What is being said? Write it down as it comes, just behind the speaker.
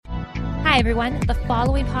Hi, everyone. The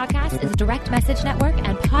following podcast is a Direct Message Network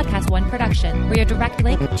and Podcast One production. We're your direct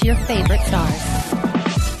link to your favorite stars.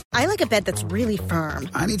 I like a bed that's really firm.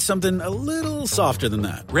 I need something a little softer than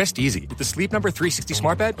that. Rest easy. With the Sleep Number 360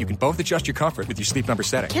 smart bed, you can both adjust your comfort with your Sleep Number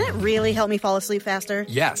setting. Can it really help me fall asleep faster?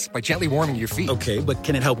 Yes, by gently warming your feet. Okay, but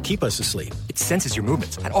can it help keep us asleep? It senses your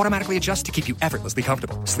movements and automatically adjusts to keep you effortlessly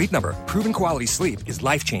comfortable. Sleep Number, proven quality sleep is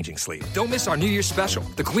life-changing sleep. Don't miss our New Year's special.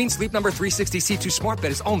 The Queen Sleep Number 360 C2 smart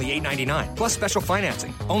bed is only $8.99, plus special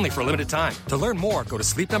financing, only for a limited time. To learn more, go to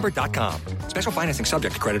sleepnumber.com. Special financing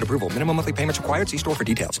subject to credit approval. Minimum monthly payments required. See store for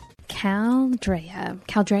details. Caldrea.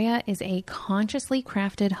 Caldrea is a consciously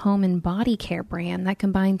crafted home and body care brand that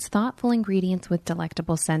combines thoughtful ingredients with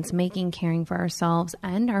delectable scents, making caring for ourselves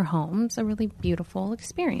and our homes a really beautiful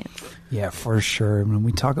experience. Yeah, for sure. When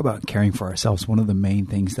we talk about caring for ourselves, one of the main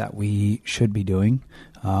things that we should be doing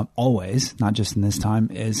always, not just in this time,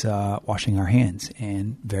 is washing our hands,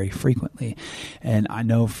 and very frequently. And I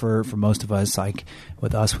know for most of us, like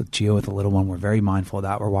with Gio, with the little one, we're very mindful of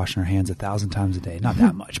that. We're washing our hands 1,000 times a day. Not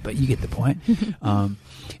that much, but you get the point.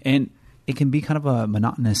 And it can be kind of a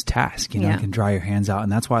monotonous task, you know. You can dry your hands out.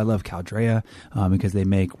 And that's why I love Caldrea, because they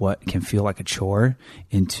make what can feel like a chore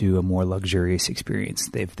into a more luxurious experience.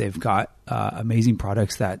 They've got amazing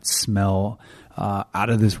products that smell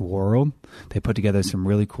out of this world. They put together some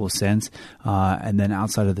really cool scents. And then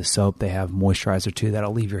outside of the soap, they have moisturizer too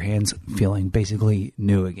that'll leave your hands feeling basically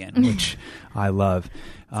new again, which I love.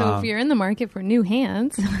 So if you're in the market for new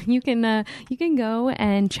hands, you can go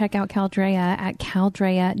and check out Caldrea at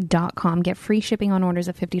caldrea.com. Get free shipping on orders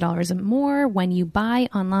of $50 or more when you buy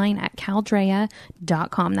online at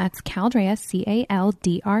caldrea.com. That's Caldrea,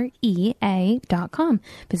 CALDREA.com.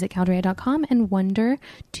 Visit caldrea.com and wonder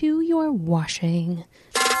to your washing.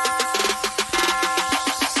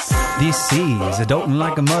 This is Adulting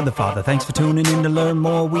Like a Mother Father. Thanks for tuning in to learn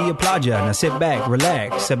more. We applaud you. Now sit back,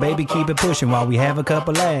 relax. So baby, keep it pushing while we have a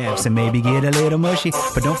couple laughs and maybe get a little mushy.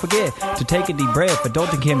 But don't forget to take a deep breath.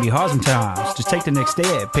 Adulting can be hard sometimes. Just take the next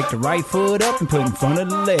step. Pick the right foot up and put in front of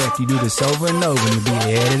the left. You do this over and over and you'll be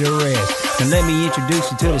ahead of the rest. Now let me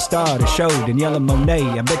introduce you to the star of the show, Daniela Monet.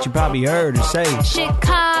 I bet you probably heard her say,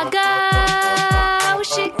 Chicago,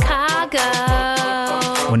 Chicago.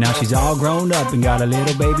 Well, now she's all grown up and got a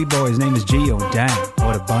little baby boy. His name is Gio. Dang,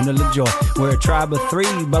 what a bundle of joy. We're a tribe of three,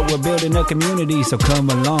 but we're building a community, so come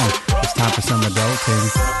along. It's time for some adulting.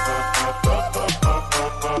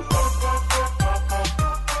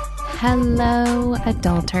 Hello,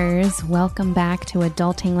 adulters. Welcome back to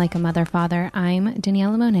Adulting Like a Mother Father. I'm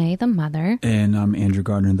Daniela Monet, the mother. And I'm Andrew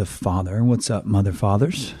Gardner, the father. What's up, mother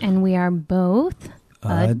fathers? And we are both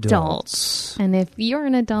adults. And if you're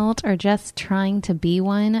an adult or just trying to be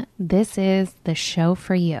one, this is the show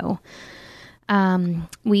for you.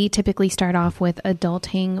 We typically start off with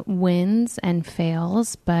adulting wins and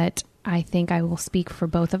fails, but I think I will speak for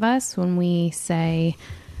both of us when we say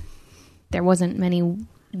there wasn't many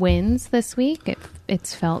wins this week.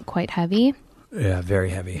 It's felt quite heavy. Yeah, very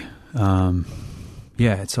heavy.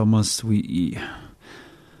 It's almost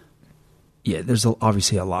there's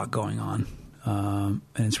obviously a lot going on. And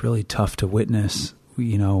it's really tough to witness.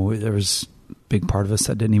 There was a big part of us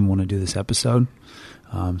that didn't even want to do this episode.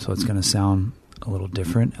 So it's going to sound a little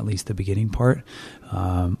different, at least the beginning part.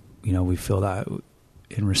 We feel that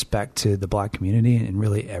in respect to the Black community and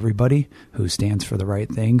really everybody who stands for the right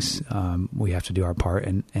things, we have to do our part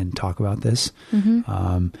and talk about this.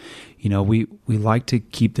 Mm-hmm. We like to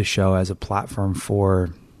keep the show as a platform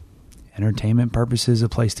for entertainment purposes, a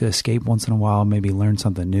place to escape once in a while, maybe learn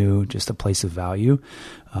something new, just a place of value.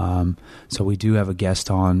 So we do have a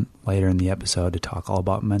guest on later in the episode to talk all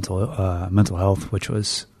about mental health, which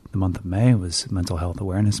was the month of May. It was Mental Health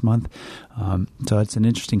Awareness Month. So it's an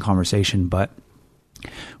interesting conversation, but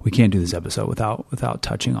we can't do this episode without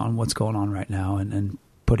touching on what's going on right now and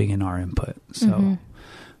putting in our input. So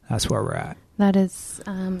that's where we're at. That is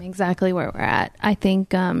exactly where we're at. I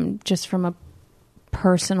think just from a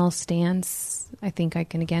personal stance, I think I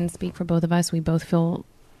can again speak for both of us. We both feel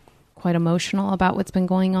quite emotional about what's been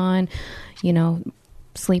going on.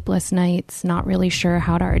 Sleepless nights, not really sure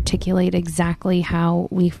how to articulate exactly how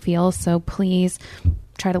we feel. So please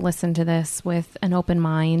try to listen to this with an open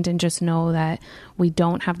mind and just know that we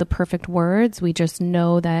don't have the perfect words. We just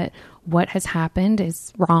know that what has happened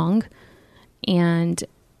is wrong, and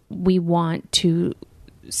we want to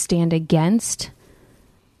stand against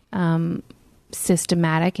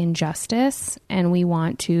systematic injustice, and we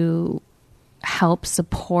want to help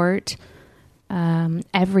support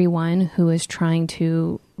everyone who is trying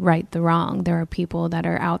to right the wrong. There are people that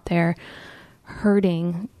are out there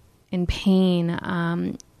hurting, in pain,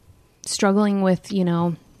 struggling with,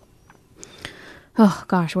 Oh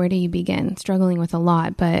gosh, where do you begin? Struggling with a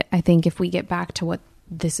lot, but I think if we get back to what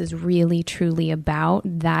this is really truly about,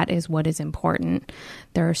 that is what is important.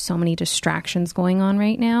 There are so many distractions going on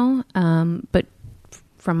right now, but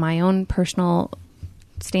from my own personal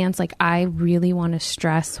stance, like I really want to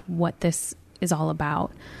stress what this is all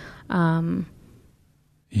about.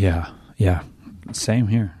 Yeah, same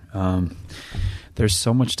here. There's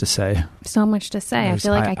so much to say. I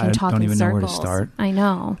feel like I can talk in circles. I don't even know where to start. I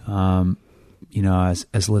know. You know,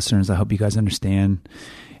 as listeners, I hope you guys understand.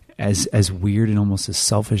 As weird and almost as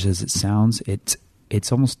selfish as it sounds,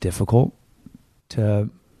 it's almost difficult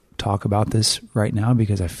to talk about this right now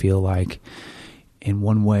because I feel like in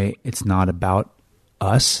one way it's not about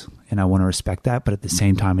us, and I want to respect that, but at the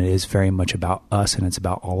same time it is very much about us, and it's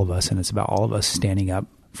about all of us, and it's about all of us standing up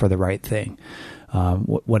for the right thing.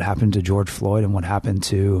 What happened to George Floyd and what's happened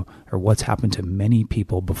to many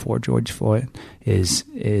people before George Floyd is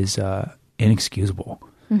inexcusable.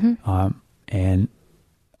 Mm-hmm. And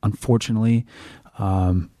unfortunately,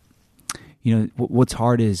 you know, what's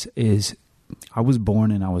hard is I was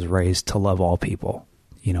born and I was raised to love all people.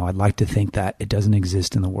 You know, I'd like to think that it doesn't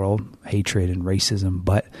exist in the world, hatred and racism,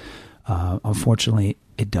 but unfortunately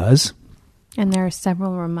it does. And there are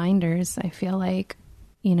several reminders, I feel like,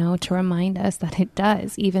 you know, to remind us that it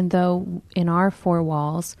does, even though in our four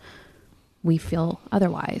walls we feel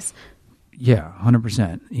otherwise. Yeah,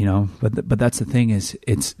 100%, you know, but that's the thing is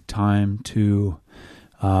it's time to,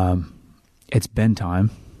 it's been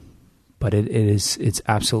time, but it's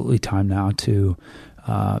absolutely time now to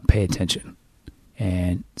pay attention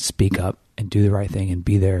and speak up and do the right thing and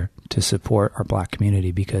be there to support our Black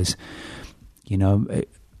community because, you know,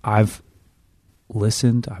 I've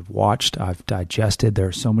listened, I've watched, I've digested. There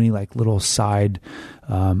are so many like little side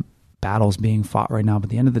battles being fought right now, but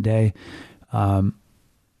at the end of the day,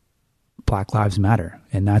 Black Lives Matter,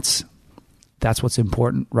 and that's what's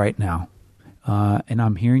important right now. And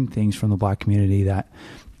I'm hearing things from the Black community that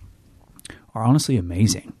are honestly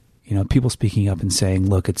amazing. You know, people speaking up and saying,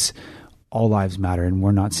 look, it's all lives matter. And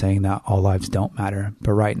we're not saying that all lives don't matter,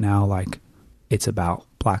 but right now, like it's about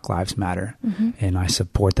Black Lives Matter. Mm-hmm. And I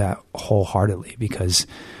support that wholeheartedly because,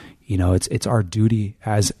 you know, it's our duty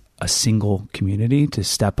as a single community to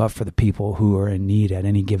step up for the people who are in need at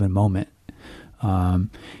any given moment. And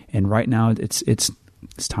right now it's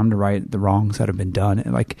time to right the wrongs that have been done.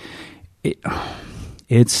 And like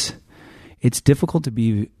it's difficult to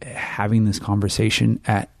be having this conversation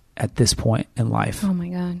at this point in life. Oh my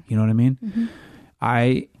God. You know what I mean? Mm-hmm.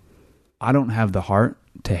 I don't have the heart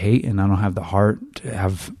to hate, and I don't have the heart to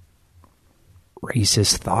have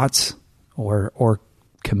racist thoughts or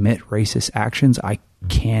commit racist actions. I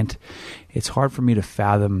can't. It's hard for me to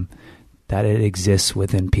fathom that it exists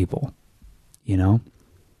within people. You know,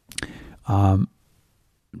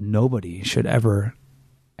 nobody should ever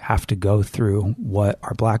have to go through what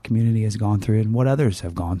our Black community has gone through and what others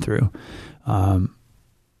have gone through. I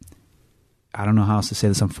don't know how else to say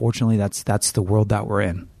this. Unfortunately, that's the world that we're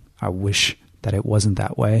in. I wish that it wasn't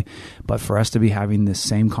that way, but for us to be having this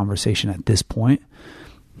same conversation at this point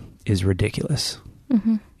is ridiculous.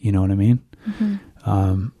 Mm-hmm. You know what I mean?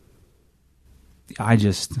 Mm-hmm. I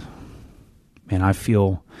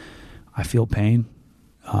feel pain.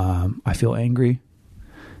 I feel angry.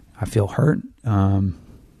 I feel hurt. And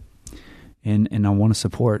I want to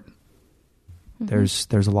support. Mm-hmm.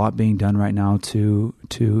 There's a lot being done right now to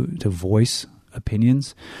voice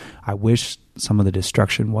opinions. I wish some of the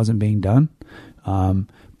destruction wasn't being done.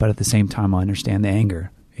 But at the same time, I understand the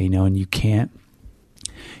anger, you know, and you can't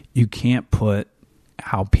put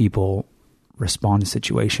how people respond to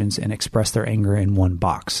situations and express their anger in one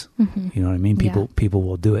box. Mm-hmm. You know what I mean? People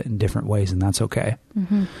will do it in different ways, and that's okay.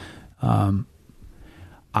 Mm-hmm.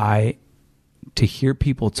 To hear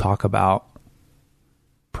people talk about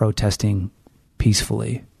protesting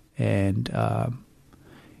peacefully and,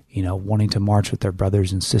 you know, wanting to march with their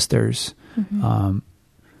brothers and sisters, mm-hmm.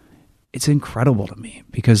 It's incredible to me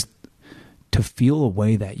because to feel a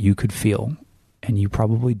way that you could feel, and you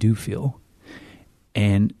probably do feel,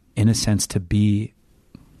 and in a sense to be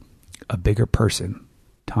a bigger person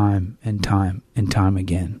time and time and time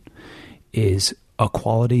again is a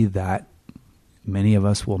quality that many of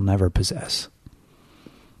us will never possess.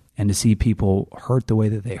 And to see people hurt the way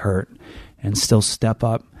that they hurt and still step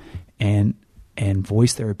up and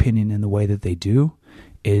voice their opinion in the way that they do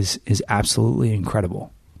is absolutely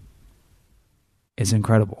incredible. It's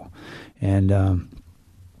incredible. And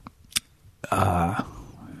I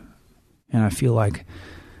feel like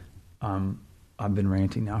I've been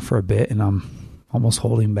ranting now for a bit, and I'm almost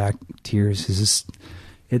holding back tears.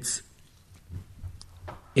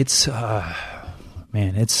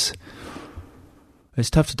 it's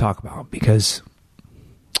tough to talk about because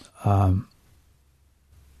I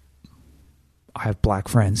have black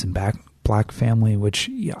friends and black family, which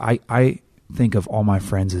I think of all my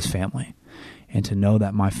friends as family. And to know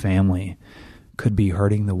that my family could be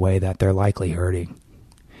hurting the way that they're likely hurting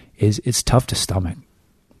it's tough to stomach.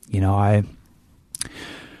 I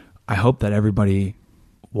hope that everybody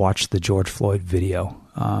watched the George Floyd video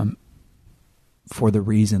for the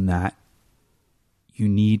reason that you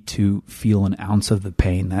need to feel an ounce of the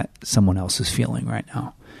pain that someone else is feeling right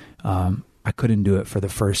now. I couldn't do it for the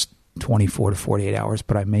first 24 to 48 hours,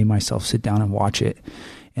 but I made myself sit down and watch it.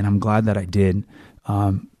 And I'm glad that I did,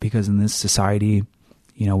 because in this society,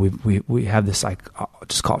 we have this, like, I'll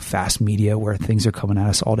just call it fast media, where things are coming at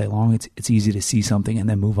us all day long. It's easy to see something and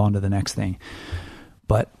then move on to the next thing.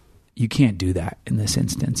 But you can't do that in this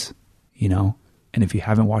instance, And if you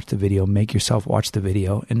haven't watched the video, make yourself watch the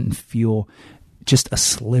video and feel just a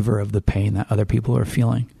sliver of the pain that other people are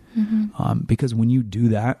feeling. Mm-hmm. Because when you do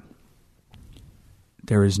that,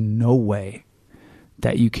 there is no way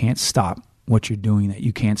that you can't stop what you're doing, that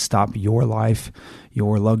you can't stop your life,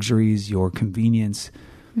 your luxuries, your convenience,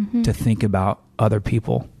 mm-hmm. to think about other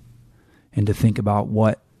people and to think about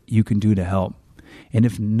what you can do to help. And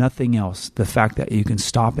if nothing else, the fact that you can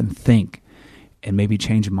stop and think and maybe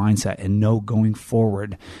change your mindset and know going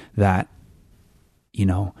forward that,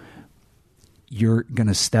 you're going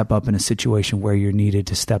to step up in a situation where you're needed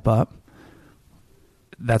to step up,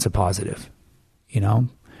 that's a positive.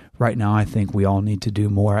 Right now, I think we all need to do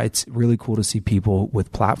more. It's really cool to see people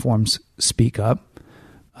with platforms speak up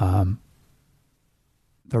the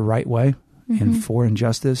right way, mm-hmm. and for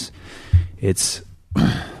injustice. It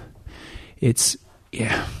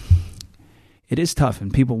is tough,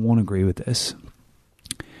 and people won't agree with this.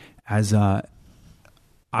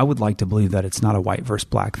 I would like to believe that it's not a white versus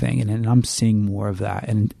black thing, and I'm seeing more of that.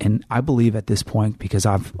 And I believe at this point, because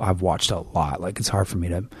I've watched a lot, like, it's hard for me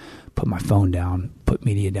to put my phone down, put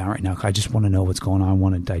media down right now. I just want to know what's going on. I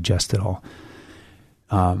want to digest it all.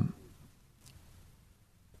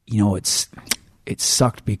 It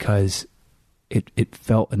sucked because it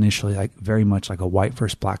felt initially like very much like a white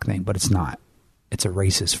versus black thing, but it's not. It's a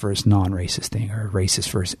racist versus non-racist thing, or a racist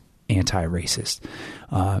versus anti-racist.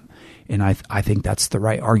 And I think that's the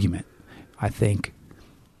right argument. I think,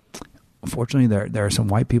 unfortunately, there are some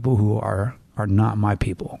white people who are not my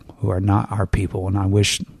people, who are not our people, and I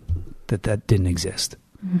wish that didn't exist.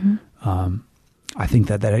 Mm-hmm. I think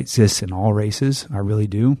that exists in all races. I really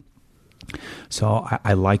do. So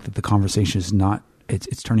I like that the conversation is not,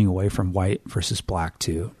 it's turning away from white versus black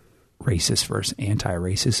to racist versus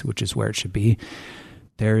anti-racist, which is where it should be.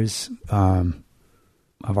 There's, I've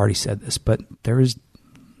already said this, but there is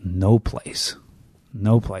no place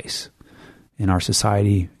in our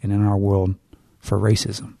society and in our world for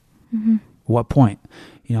racism. Mm-hmm. What point?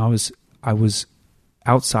 I was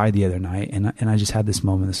outside the other night and I just had this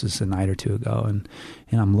moment. This was a night or two ago, and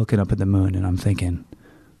I'm looking up at the moon and I'm thinking,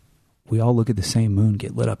 we all look at the same moon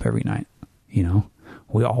get lit up every night.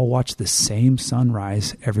 We all watch the same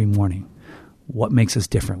sunrise every morning. What makes us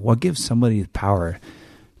different? What gives somebody the power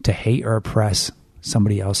to hate or oppress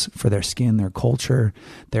somebody else for their skin, their culture,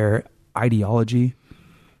 their ideology?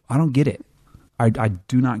 I don't get it. I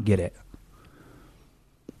do not get it.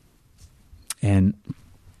 And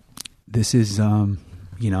this is,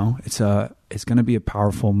 it's going to be a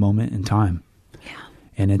powerful moment in time. Yeah.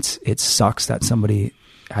 And it sucks that somebody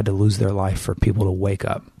had to lose their life for people to wake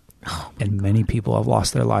up. Oh, and many people have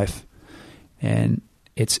lost their life, and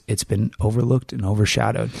it's been overlooked and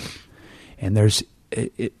overshadowed. And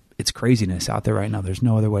it's craziness out there right now. There's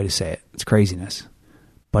no other way to say it. It's craziness.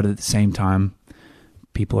 But at the same time,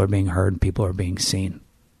 people are being heard. People are being seen.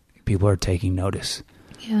 People are taking notice.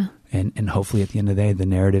 Yeah. And hopefully at the end of the day, the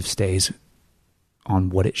narrative stays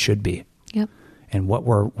on what it should be. Yep. And what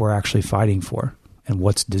we're actually fighting for and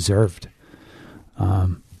what's deserved.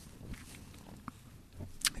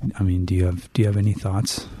 Do you have any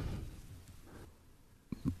thoughts?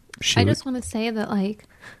 I just want to say that,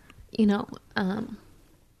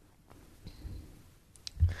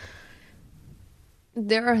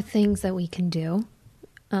 there are things that we can do.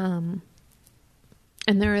 And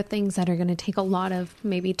there are things that are going to take a lot of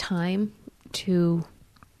maybe time to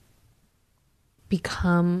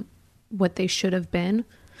become what they should have been.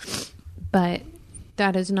 But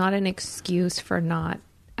that is not an excuse for not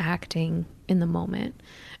acting in the moment.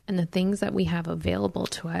 And the things that we have available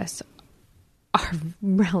to us are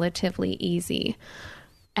relatively easy.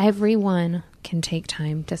 Everyone can take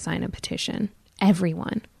time to sign a petition.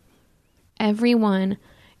 Everyone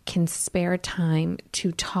can spare time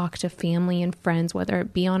to talk to family and friends, whether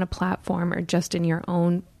it be on a platform or just in your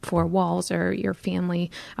own four walls or your family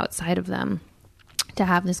outside of them, to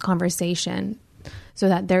have this conversation so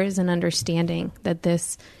that there is an understanding that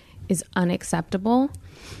this is unacceptable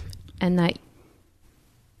and that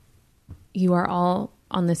you are all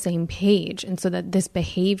on the same page, and so that this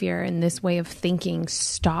behavior and this way of thinking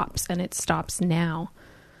stops, and it stops now.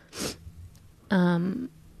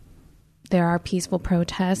 There are peaceful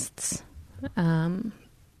protests.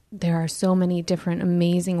 There are so many different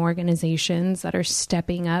amazing organizations that are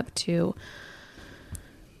stepping up to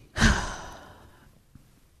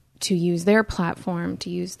use their platform, to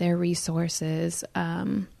use their resources.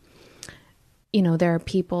 There are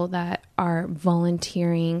people that are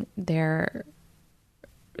volunteering their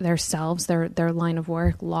line of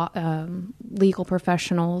work, legal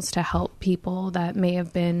professionals to help people that may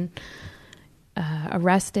have been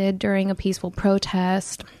arrested during a peaceful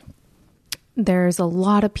protest. There's a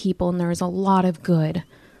lot of people and there's a lot of good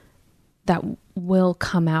that will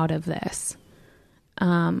come out of this.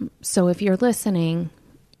 So if you're listening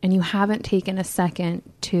and you haven't taken a second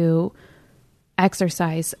to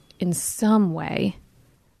exercise in some way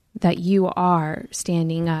that you are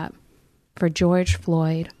standing up for George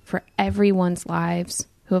Floyd, for everyone's lives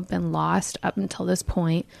who have been lost up until this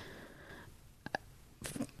point,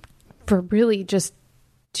 for really just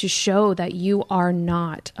to show that you are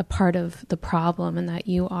not a part of the problem and that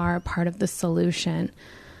you are a part of the solution.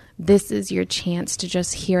 This is your chance to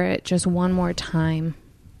just hear it just one more time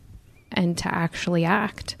and to actually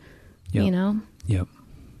act, Yep. you know? Yep.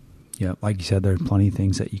 Like you said, there are plenty of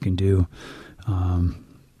things that you can do.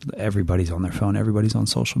 Everybody's on their phone. Everybody's on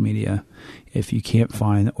social media. If you can't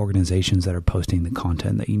find organizations that are posting the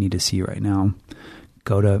content that you need to see right now,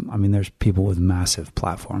 there's people with massive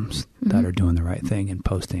platforms that are doing the right thing and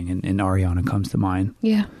posting, and Ariana comes to mind.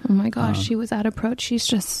 Yeah. Oh my gosh. She was at Approach. She's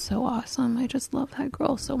just so awesome. I just love that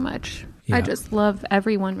girl so much. Yeah. I just love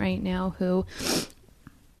everyone right now who,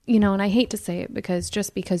 and I hate to say it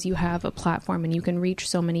because you have a platform and you can reach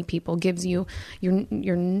so many people gives you,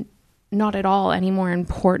 you're not at all any more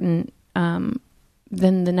important than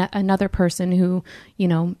another person who,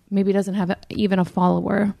 maybe doesn't have even a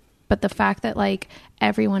follower. But the fact that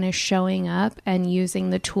everyone is showing up and using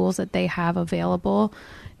the tools that they have available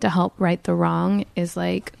to help right the wrong is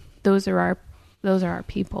those are our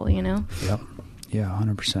people, Yep. Yeah,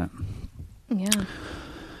 100%. Yeah.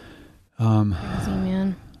 Crazy,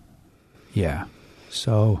 man. Yeah.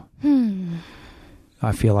 So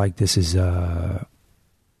I feel like this is a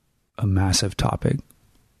massive topic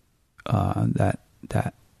that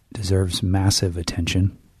deserves massive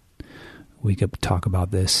attention. We could talk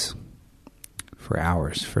about this for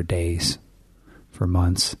hours, for days, for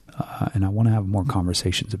months, and I want to have more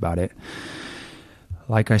conversations about it.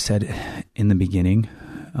 Like I said in the beginning,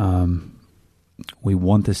 we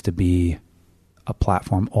want this to be a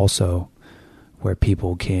platform also where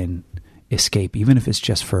people can escape, even if it's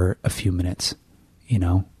just for a few minutes,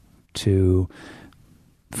 to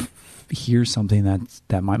hear something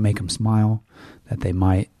that might make them smile, that they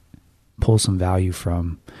might pull some value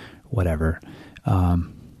from, whatever.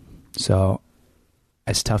 So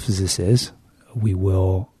as tough as this is, we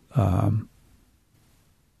will have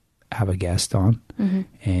a guest on,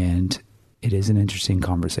 and it is an interesting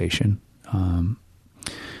conversation.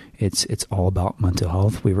 It's all about mental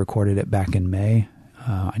health. We recorded it back in May.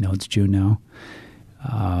 I know it's June now.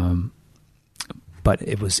 But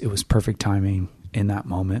it was perfect timing in that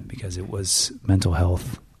moment because it was Mental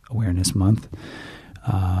Health Awareness Month.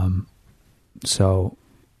 So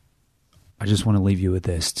I just want to leave you with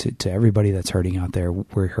this to everybody that's hurting out there.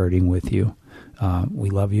 We're hurting with you. We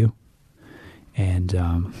love you, and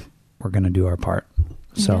we're going to do our part.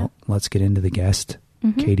 So let's get into the guest,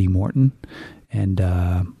 Katie Morton, and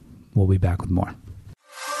we'll be back with more.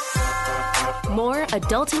 More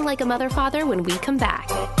Adulting Like a Mother Father when we come back.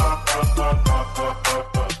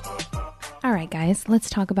 All right, guys, let's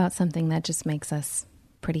talk about something that just makes us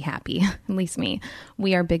pretty happy, at least me.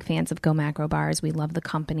 We are big fans of Go Macro bars. We love the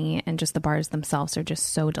company, and just the bars themselves are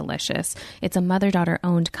just so delicious. It's a mother-daughter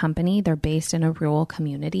owned company. They're based in a rural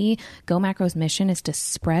community. Go Macro's mission is to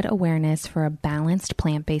spread awareness for a balanced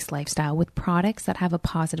plant-based lifestyle with products that have a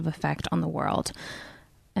positive effect on the world.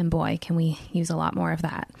 And boy, can we use a lot more of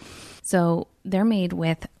that. So they're made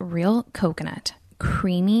with real coconut,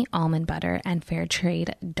 creamy almond butter, and fair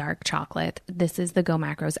trade dark chocolate. This is the Go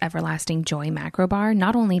Macros Everlasting Joy Macro Bar.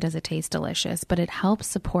 Not only does it taste delicious, but it helps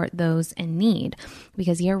support those in need,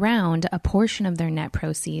 because year-round, a portion of their net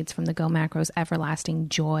proceeds from the Go Macros Everlasting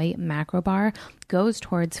Joy Macro Bar goes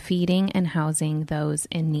towards feeding and housing those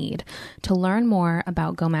in need. To learn more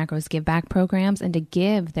about Go Macros Give Back programs and to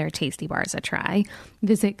give their tasty bars a try,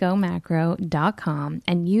 visit gomacro.com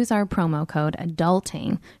and use our promo code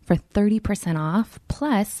ADULTING for 30% off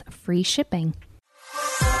plus free shipping.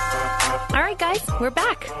 All right, guys, we're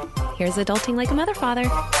back. Here's Adulting Like a Mother Father.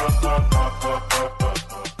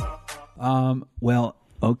 Well,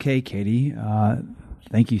 okay, Katie.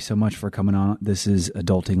 Thank you so much for coming on. This is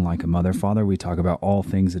Adulting Like a Mother Father. We talk about all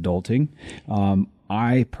things adulting.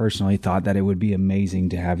 I personally thought that it would be amazing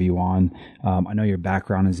to have you on. I know your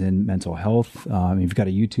background is in mental health. You've got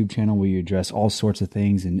a YouTube channel where you address all sorts of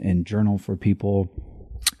things and journal for people.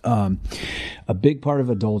 A big part of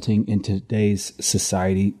adulting in today's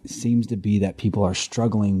society seems to be that people are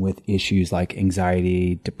struggling with issues like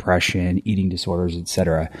anxiety, depression, eating disorders,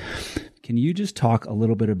 etc. Can you just talk a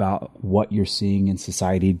little bit about what you're seeing in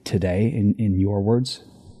society today in your words?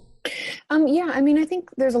 Yeah, I mean, I think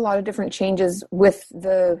there's a lot of different changes with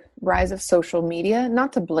the rise of social media.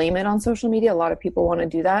 Not to blame it on social media. A lot of people want to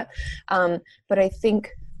do that. But I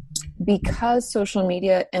think because social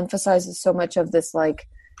media emphasizes so much of this, like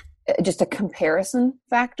just a comparison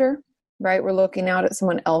factor, right? We're looking out at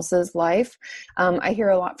someone else's life. I hear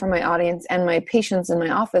a lot from my audience and my patients in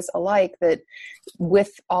my office alike that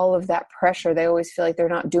with all of that pressure, they always feel like they're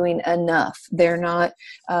not doing enough. They're not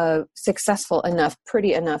successful enough,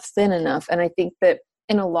 pretty enough, thin enough. And I think that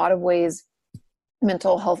in a lot of ways,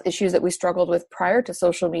 mental health issues that we struggled with prior to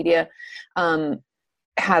social media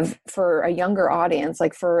have, for a younger audience,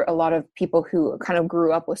 like for a lot of people who kind of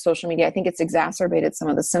grew up with social media, I think it's exacerbated some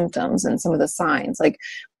of the symptoms and some of the signs. Like,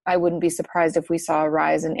 I wouldn't be surprised if we saw a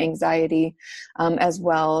rise in anxiety, as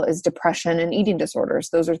well as depression and eating disorders.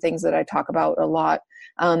 Those are things that I talk about a lot.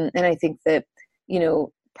 And I think that,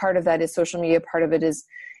 part of that is social media, part of it is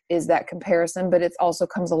that comparison, but it also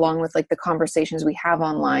comes along with like the conversations we have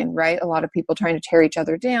online, right? A lot of people trying to tear each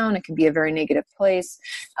other down. It can be a very negative place.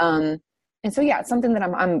 And so, yeah, it's something that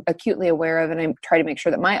I'm acutely aware of, and I try to make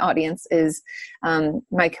sure that my audience is,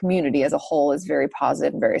 my community as a whole is very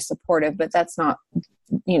positive and very supportive, but that's not,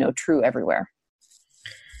 true everywhere.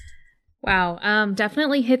 Wow.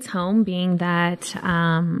 Definitely hits home, being that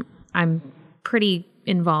I'm pretty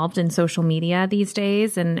involved in social media these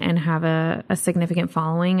days and have a significant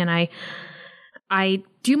following. And I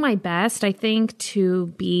do my best, I think, to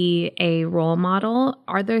be a role model.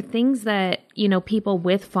 Are there things that, people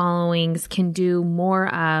with followings can do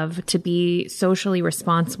more of to be socially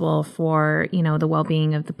responsible for, the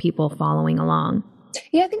well-being of the people following along?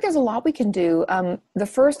 Yeah, I think there's a lot we can do. The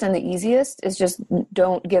first and the easiest is just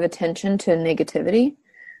don't give attention to negativity.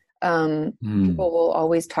 People will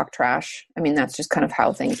always talk trash. I mean, that's just kind of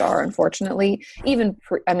how things are, unfortunately.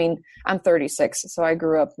 I'm 36, so I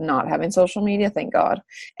grew up not having social media, thank God.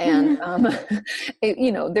 And,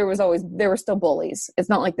 there were still bullies. It's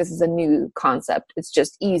not like this is a new concept. It's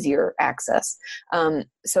just easier access.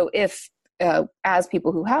 So if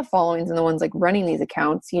people who have followings and the ones like running these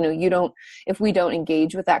accounts, if we don't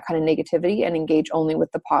engage with that kind of negativity and engage only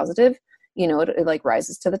with the positive, it like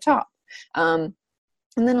rises to the top.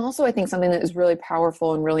 And then also I think something that is really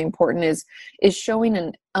powerful and really important is showing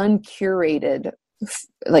an uncurated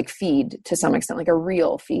feed to some extent, like a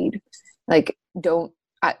real feed. Like a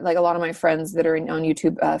lot of my friends that are on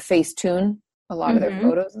YouTube Facetune a lot of their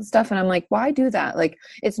photos and stuff. And I'm like, why do that? Like,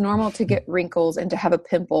 it's normal to get wrinkles and to have a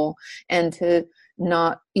pimple and to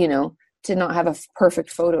not have a perfect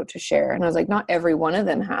photo to share. And I was like, not every one of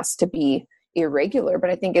them has to be irregular, but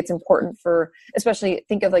I think it's important for, especially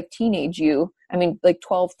think of like teenage you. I mean, like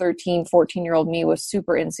 12, 13, 14-year-old me was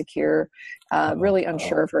super insecure, really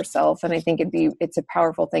unsure of herself. And I think it's a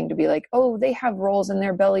powerful thing to be like, oh, they have rolls in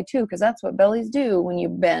their belly too, because that's what bellies do when you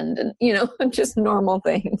bend, and just normal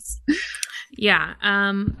things. Yeah.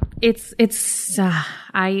 I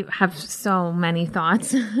have so many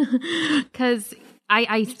thoughts because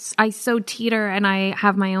I so teeter and I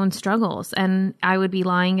have my own struggles, and I would be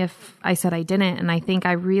lying if I said I didn't. And I think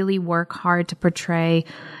I really work hard to portray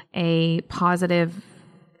a positive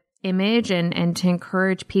image and to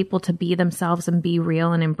encourage people to be themselves and be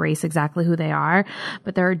real and embrace exactly who they are.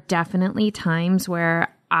 But there are definitely times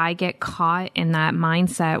where I get caught in that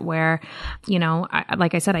mindset where, you know,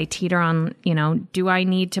 like I said, I teeter on, you know, do I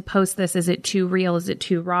need to post this? Is it too real? Is it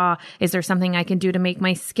too raw? Is there something I can do to make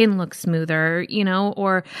my skin look smoother, you know,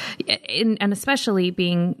 or, and especially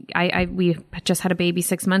being, we just had a baby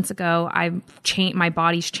 6 months ago. My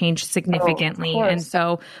body's changed significantly. And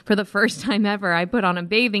so for the first time ever, I put on a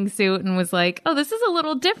bathing suit and was like, oh, this is a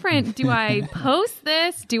little different. Do I post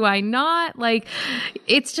this? Do I not? Like,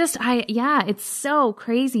 it's just, it's so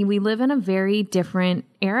crazy. We live in a very different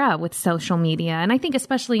era with social media. And I think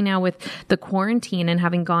especially now with the quarantine and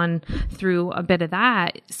having gone through a bit of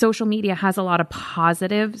that, social media has a lot of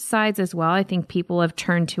positive sides as well. I think people have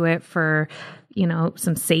turned to it for, you know,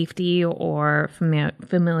 some safety or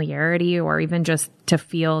familiarity, or even just to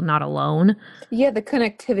feel not alone. Yeah, the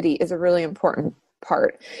connectivity is a really important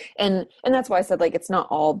part. And that's why I said, like, it's not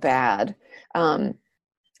all bad.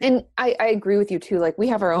 And I agree with you too. Like, we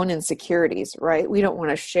have our own insecurities, right? We don't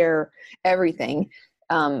want to share everything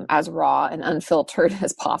as raw and unfiltered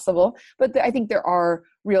as possible. But I think there are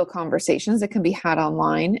real conversations that can be had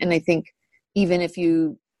online. And I think even if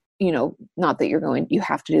you know, not that you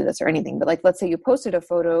have to do this or anything, but like, let's say you posted a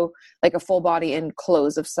photo, like a full body in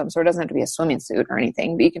clothes of some sort. It doesn't have to be a swimming suit or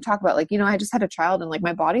anything, but you can talk about, like, you know, I just had a child and like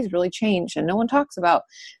my body's really changed, and no one talks about,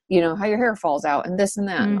 you know, how your hair falls out and this and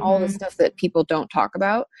that, and all the stuff that people don't talk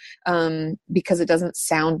about because it doesn't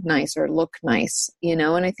sound nice or look nice, you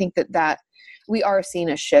know? And I think that we are seeing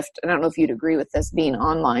a shift. And I don't know if you'd agree with this being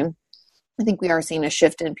online. I think we are seeing a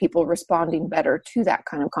shift in people responding better to that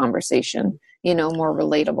kind of conversation, you know, more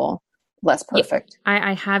relatable, less perfect. Yeah,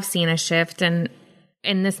 I have seen a shift, and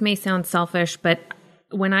this may sound selfish, but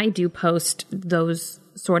when I do post those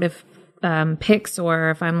sort of pics, or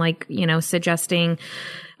if I'm like, you know, suggesting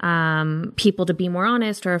people to be more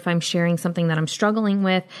honest, or if I'm sharing something that I'm struggling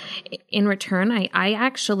with, in return, I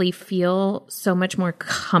actually feel so much more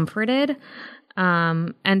comforted.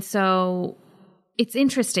 And so it's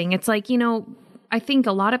interesting. It's like, you know, I think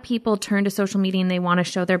a lot of people turn to social media and they want to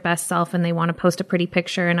show their best self and they want to post a pretty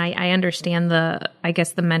picture. And I understand the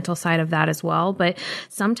mental side of that as well. But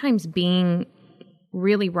sometimes being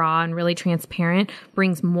really raw and really transparent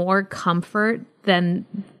brings more comfort than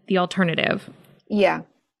the alternative. Yeah,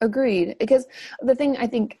 agreed. Because the thing, I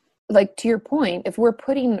think, like, to your point, if we're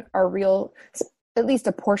putting at least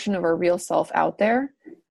a portion of our real self out there,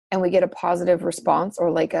 and we get a positive response,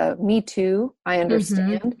 or like a me too, I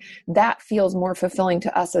understand, that feels more fulfilling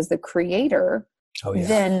to us as the creator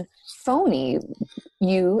than phony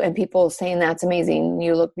you and people saying that's amazing,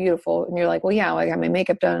 you look beautiful, and you're like, well, yeah, I got my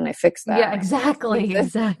makeup done and I fixed that. Yeah,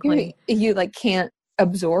 exactly. You like can't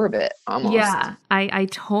absorb it almost. Yeah, I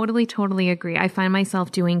totally agree. I find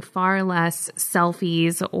myself doing far less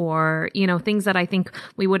selfies or, you know, things that I think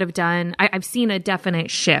we would have done. I've seen a definite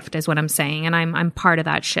shift is what I'm saying. And I'm part of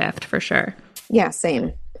that shift for sure. Yeah,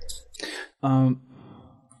 same.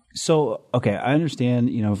 So, okay, I understand,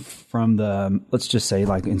 you know, from the, let's just say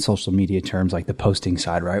like in social media terms, like the posting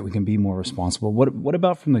side, right? We can be more responsible. What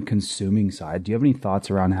about from the consuming side? Do you have any thoughts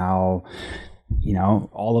around how, you know,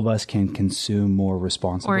 all of us can consume more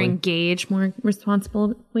responsibly? Or engage more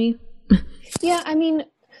responsibly? Yeah, I mean,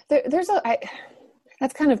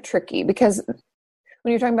 that's kind of tricky, because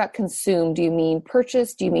when you're talking about consume, do you mean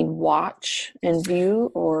purchase? Do you mean watch and view?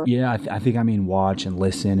 Or yeah, I think I mean watch and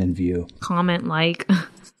listen and view. Comment, like.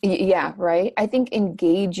 Yeah, right. I think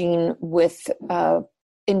engaging with,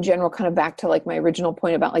 in general, kind of back to like my original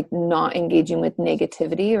point about like not engaging with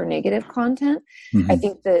negativity or negative content. I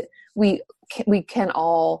think that we can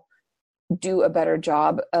all do a better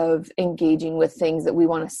job of engaging with things that we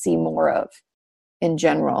want to see more of in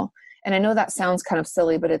general. And I know that sounds kind of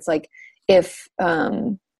silly, but it's like, if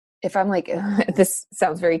I'm like, this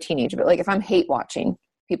sounds very teenage, but like if I'm hate watching,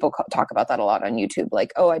 people talk about that a lot on YouTube.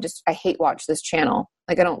 Like, oh, I hate watch this channel.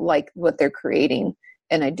 Like, I don't like what they're creating.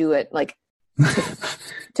 And I do it like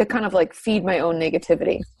to kind of like feed my own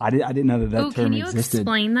negativity. I didn't know that term existed. Can you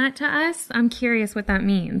explain that to us? I'm curious what that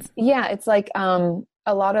means. Yeah, it's like a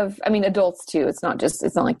lot of, I mean, adults too. It's not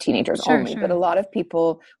like teenagers only, but a lot of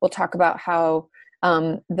people will talk about how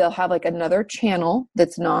they'll have like another channel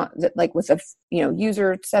that's not like with a, you know,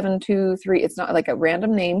 user 723. It's not like a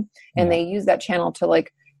random name, and they use that channel to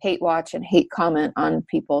like hate watch and hate comment on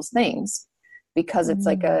people's things, because it's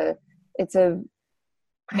like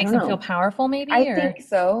makes them feel powerful, maybe? I think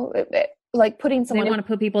so. Like putting someone... They want to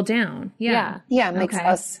put people down. Yeah. It makes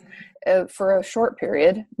us, for a short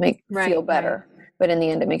period, feel better. Right. But in the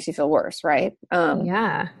end, it makes you feel worse, right?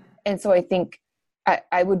 Yeah. And so I think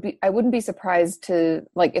I wouldn't be surprised to,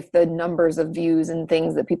 like, if the numbers of views and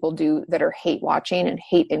things that people do that are hate watching and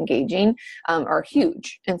hate engaging are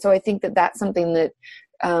huge. And so I think that that's something that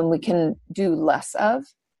we can do less of.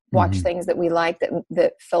 Watch things that we like,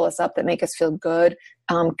 that fill us up, that make us feel good,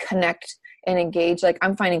 connect and engage. Like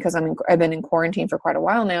I'm finding, because I've been in quarantine for quite a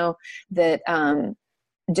while now, that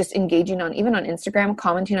just engaging even on Instagram,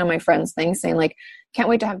 commenting on my friends' things, saying like, can't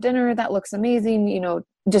wait to have dinner. That looks amazing. You know,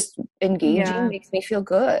 just engaging makes me feel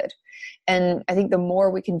good. And I think the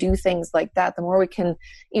more we can do things like that, the more we can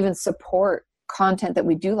even support content that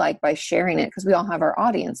we do like by sharing it, because we all have our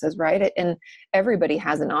audiences, right? And everybody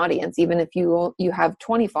has an audience. Even if you have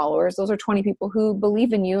 20 followers, those are 20 people who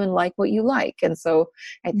believe in you and like what you like. And so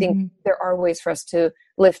I think there are ways for us to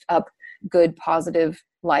lift up good, positive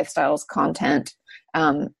lifestyles, content,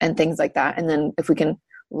 and things like that. And then if we can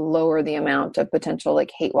lower the amount of potential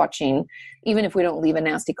like hate watching, even if we don't leave a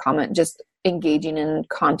nasty comment, just engaging in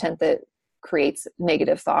content that creates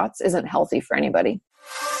negative thoughts isn't healthy for anybody.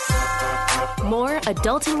 More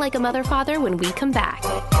Adulting Like a Mother Father when we come back.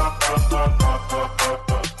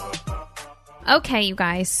 Okay, you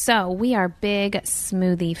guys, so we are big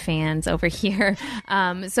smoothie fans over here.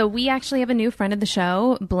 So we actually have a new friend of the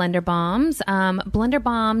show, Blender Bombs. Blender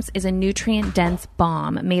Bombs is a nutrient-dense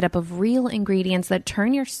balm made up of real ingredients that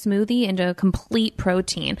turn your smoothie into a complete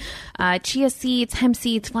protein. Chia seeds, hemp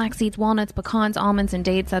seeds, flax seeds, walnuts, pecans, almonds, and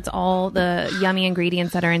dates. That's all the yummy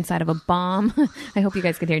ingredients that are inside of a balm. I hope you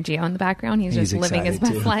guys could hear Gio in the background. He's just living his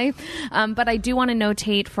best life. But I do want to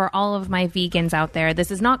notate for all of my vegans out there,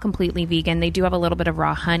 this is not completely vegan. They do have a little bit of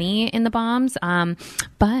raw honey in the bombs,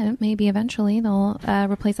 but maybe eventually they'll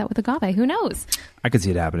replace that with agave. Who knows? I could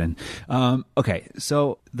see it happening. Okay,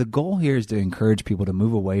 so the goal here is to encourage people to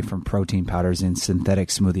move away from protein powders and synthetic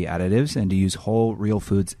smoothie additives and to use whole, real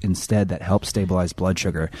foods instead that help stabilize blood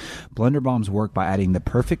sugar. Blender Bombs work by adding the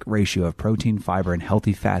perfect ratio of protein, fiber, and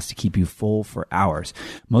healthy fats to keep you full for hours.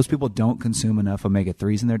 Most people don't consume enough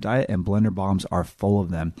omega-3s in their diet, and Blender Bombs are full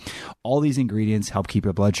of them. All these ingredients help keep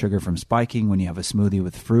your blood sugar from spiking when you have a smoothie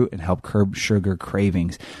with fruit and help curb sugar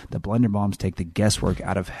cravings. The Blender Bombs take the guesswork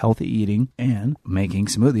out of healthy eating and making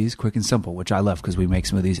smoothies quick and simple, which I love because we make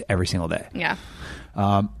smoothies every single day. Yeah.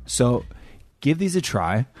 So give these a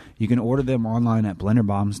try. You can order them online at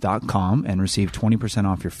blenderbombs.com and receive 20%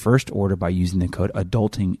 off your first order by using the code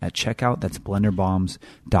ADULTING at checkout. That's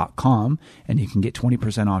blenderbombs.com. And you can get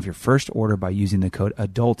 20% off your first order by using the code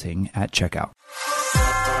ADULTING at checkout.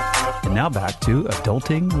 And now back to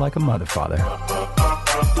Adulting Like a Mother Father.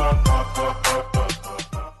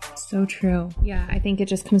 So true. Yeah, I think it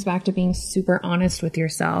just comes back to being super honest with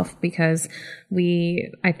yourself, because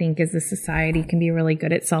I think as a society can be really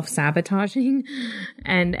good at self-sabotaging,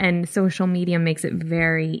 and social media makes it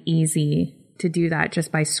very easy to do that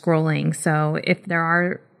just by scrolling. So if there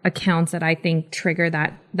are accounts that I think trigger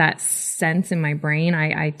that sense in my brain,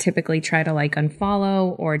 I typically try to like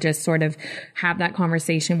unfollow or just sort of have that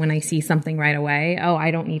conversation when I see something right away. Oh, I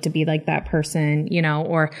don't need to be like that person, you know,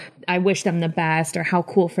 or I wish them the best, or how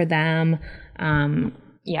cool for them.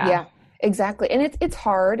 Yeah, exactly. And it's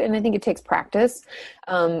hard, and I think it takes practice.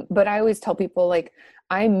 But I always tell people, like,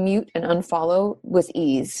 I mute and unfollow with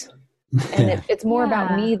ease. And it's more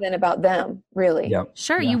about me than about them, really. Yep.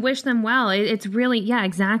 Sure. Yeah. You wish them well. It's really,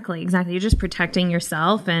 exactly. You're just protecting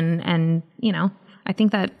yourself, and, you know, I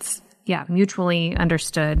think that's, mutually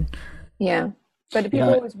understood. Yeah. But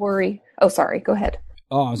people always worry. Oh, sorry. Go ahead.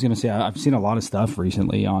 Oh, I was going to say, I've seen a lot of stuff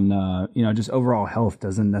recently on, just overall health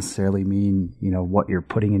doesn't necessarily mean, what you're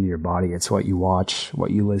putting into your body. It's what you watch,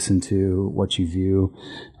 what you listen to, what you view.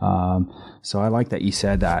 So I like that you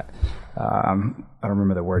said that. I don't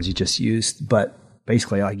remember the words you just used, but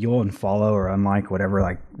basically, like, you'll unfollow or unlike whatever,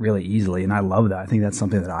 like, really easily. And I love that. I think that's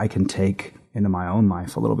something that I can take into my own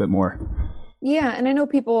life a little bit more. Yeah. And I know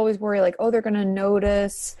people always worry, like, oh, they're going to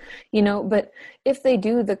notice, but if they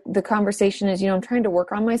do, the conversation is, I'm trying to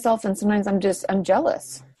work on myself. And sometimes I'm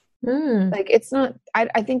jealous. Like, it's not,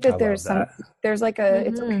 I think that there's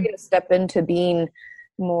it's okay to step into being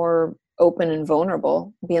more open and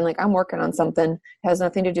vulnerable, being like, I'm working on something, it has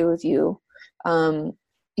nothing to do with you.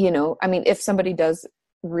 If somebody does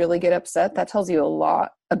really get upset, that tells you a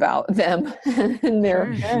lot about them and their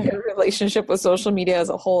relationship with social media as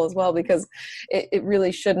a whole as well, because it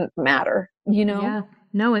really shouldn't matter, Yeah.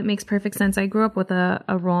 No, it makes perfect sense. I grew up with a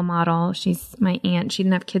role model. She's my aunt. She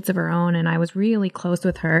didn't have kids of her own, and I was really close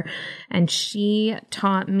with her. And she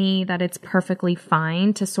taught me that it's perfectly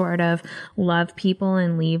fine to sort of love people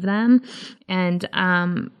and leave them. And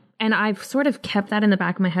And I've sort of kept that in the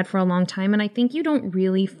back of my head for a long time. And I think you don't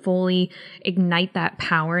really fully ignite that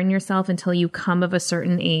power in yourself until you come of a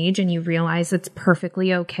certain age and you realize it's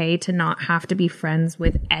perfectly okay to not have to be friends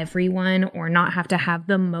with everyone or not have to have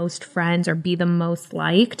the most friends or be the most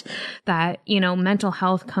liked. That, you know, mental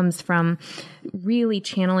health comes from really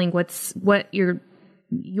channeling what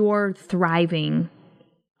you're thriving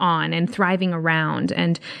on and thriving around,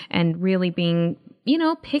 and really being, you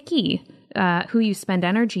know, picky who you spend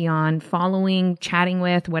energy on, following, chatting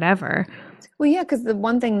with, whatever. Well, yeah, because the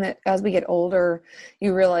one thing that as we get older,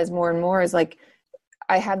 you realize more and more is like,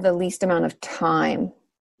 I have the least amount of time.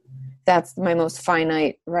 That's my most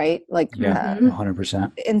finite, right? Like,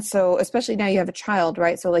 100%. And so, especially now you have a child,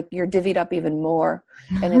 right? So like you're divvied up even more,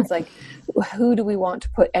 and it's like, who do we want to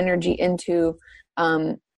put energy into?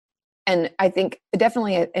 And I think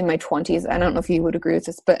definitely in my 20s, I don't know if you would agree with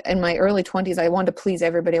this, but in my early 20s, I wanted to please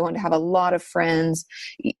everybody. I wanted to have a lot of friends.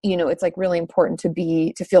 You know, it's like really important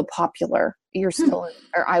to feel popular. You're still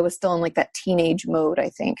or I was still in like that teenage mode, I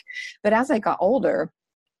think. But as I got older,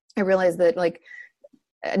 I realized that like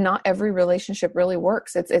not every relationship really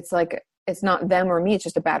works. It's like, it's not them or me. It's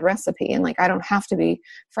just a bad recipe. And like, I don't have to be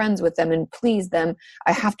friends with them and please them.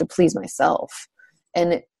 I have to please myself.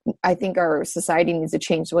 And I think our society needs to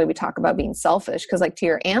change the way we talk about being selfish. Because like to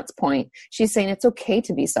your aunt's point, she's saying it's okay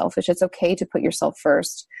to be selfish. It's okay to put yourself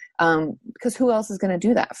first. Because who else is going to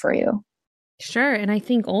do that for you? Sure. And I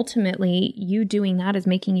think ultimately you doing that is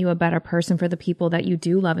making you a better person for the people that you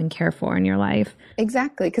do love and care for in your life.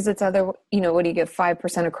 Exactly. Because it's either, you know, what do you give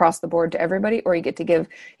 5% across the board to everybody, or you get to give,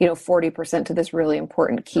 you know, 40% to this really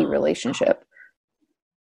important key relationship.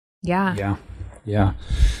 Yeah.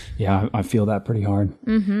 Yeah, I feel that pretty hard.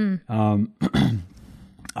 Mm-hmm.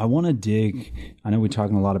 I want to dig, I know we're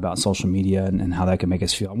talking a lot about social media and how that can make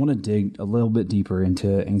us feel. I want to dig a little bit deeper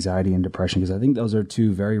into anxiety and depression, because I think those are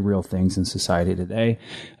two very real things in society today.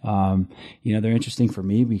 You know, they're interesting for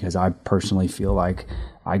me because I personally feel like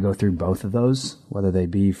I go through both of those, whether they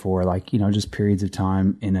be for like, you know, just periods of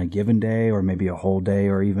time in a given day or maybe a whole day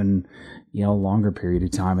or even, you know, a longer period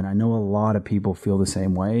of time. And I know a lot of people feel the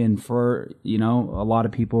same way. And for, you know, a lot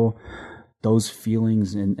of people, those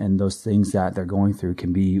feelings and those things that they're going through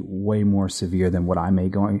can be way more severe than what I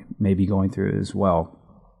may be going through as well.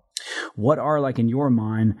 What are, like, in your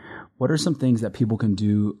mind, what are some things that people can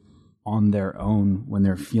do on their own when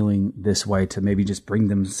they're feeling this way to maybe just bring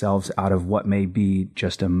themselves out of what may be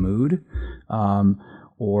just a mood,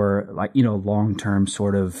 or like, you know, long-term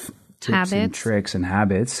sort of tips and tricks and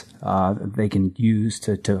habits they can use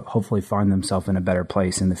to hopefully find themselves in a better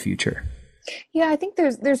place in the future? Yeah, I think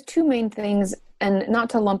there's two main things, and not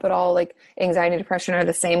to lump it all, like anxiety and depression are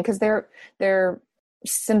the same, because they're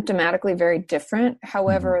symptomatically very different.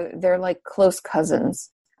 However, they're like close cousins.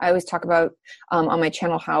 I always talk about on my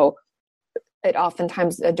channel how it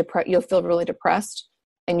oftentimes you'll feel really depressed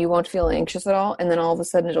and you won't feel anxious at all, and then all of a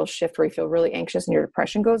sudden it'll shift where you feel really anxious and your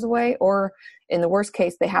depression goes away. Or in the worst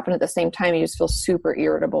case, they happen at the same time. You just feel super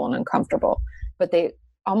irritable and uncomfortable, but they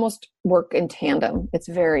almost work in tandem. It's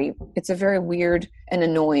a very weird and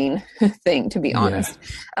annoying thing, to be honest.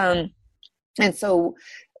 And so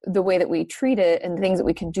the way that we treat it and things that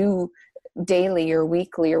we can do daily or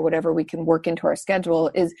weekly or whatever we can work into our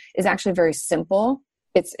schedule is actually very simple.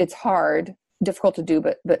 It's hard, difficult to do,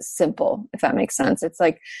 but simple, if that makes sense. It's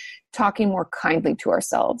like talking more kindly to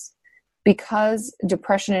ourselves, because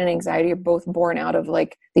depression and anxiety are both born out of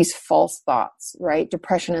like these false thoughts, right?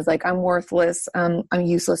 Depression is like, I'm worthless. I'm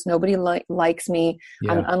useless. Nobody likes me.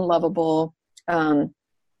 Yeah. I'm unlovable. I'm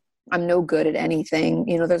no good at anything.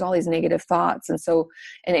 You know, there's all these negative thoughts. And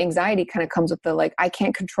anxiety kind of comes with the, like, I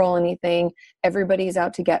can't control anything. Everybody's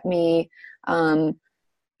out to get me. You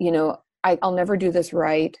know, I'll never do this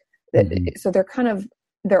right. Mm-hmm. So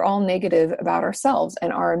they're all negative about ourselves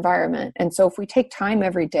and our environment. And so if we take time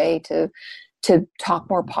every day to talk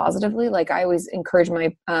more positively, like I always encourage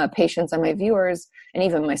my patients and my viewers, and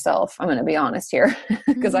even myself, I'm going to be honest here,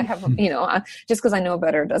 because I have, you know, just because I know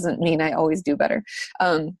better doesn't mean I always do better.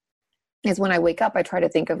 Is when I wake up, I try to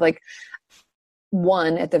think of like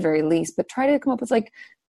one at the very least, but try to come up with like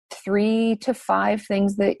 3 to 5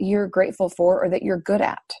 things that you're grateful for or that you're good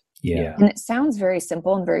at. Yeah. And it sounds very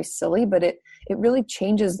simple and very silly, but it really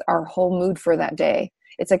changes our whole mood for that day.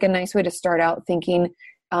 It's like a nice way to start out thinking,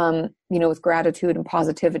 you know, with gratitude and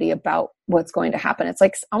positivity about what's going to happen. It's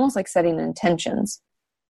like almost like setting intentions,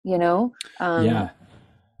 you know?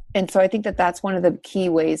 And so I think that that's one of the key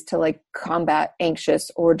ways to like combat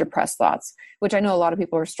anxious or depressed thoughts, which I know a lot of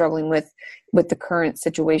people are struggling with the current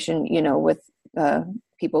situation, you know, with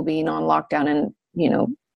people being on lockdown and, you know,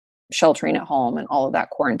 sheltering at home and all of that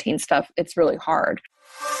quarantine stuff. It's really hard.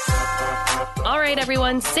 All right,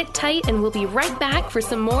 everyone, sit tight and we'll be right back for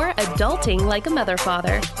some more Adulting Like a Mother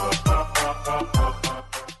Father.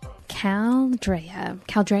 Caldrea.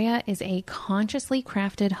 Caldrea is a consciously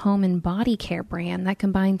crafted home and body care brand that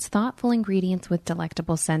combines thoughtful ingredients with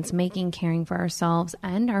delectable scents, making caring for ourselves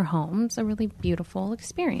and our homes a really beautiful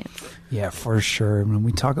experience. Yeah, for sure. When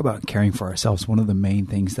we talk about caring for ourselves, one of the main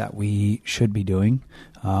things that we should be doing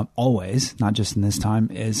always, not just in this time,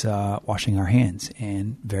 is washing our hands,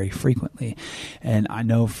 and very frequently. And I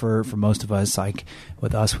know for most of us, like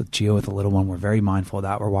with Gio, with the little one, we're very mindful of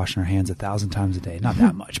that. We're washing our hands 1,000 times a day. Not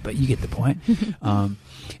that much, but you get the point.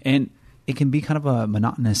 And it can be kind of a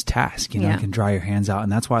monotonous task, you know. You can dry your hands out,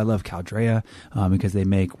 and that's why I love Caldrea, because they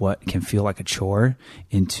make what can feel like a chore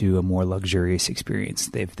into a more luxurious experience.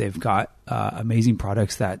 They've got amazing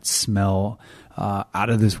products that smell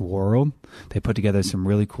out of this world. They put together some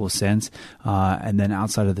really cool scents, and then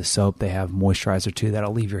outside of the soap, they have moisturizer too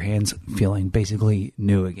that'll leave your hands feeling basically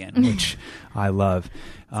new again, which I love.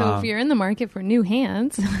 So if you're in the market for new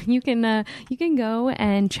hands, you can go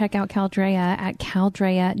and check out Caldrea at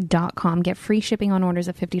caldrea.com. Get free shipping on orders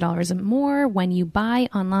of $50 or more when you buy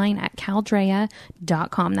online at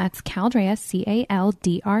caldrea.com. That's Caldrea,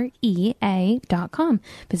 CALDREA.com.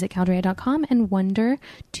 Visit caldrea.com and wonder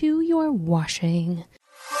to your washing.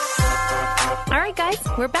 All right, guys,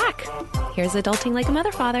 we're back. Here's Adulting Like a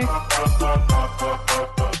Mother Father.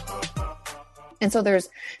 And so there's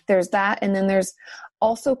that, and then there's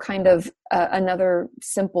also kind of another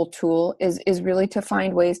simple tool is really to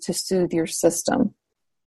find ways to soothe your system.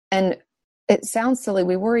 And it sounds silly.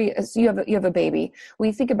 We worry as you have a baby.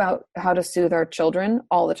 We think about how to soothe our children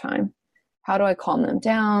all the time. How do I calm them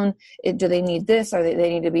down? Do they need this? They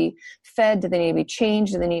need to be fed? Do they need to be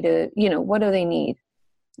changed? Do they need to, what do they need?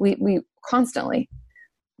 We constantly,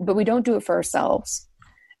 but we don't do it for ourselves.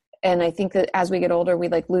 And I think that as we get older, we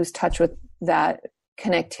lose touch with that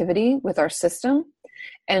connectivity with our system,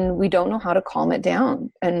 and we don't know how to calm it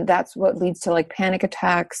down. And that's what leads to panic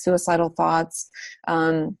attacks, suicidal thoughts,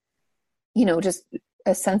 just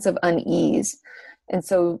a sense of unease. And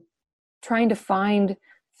so trying to find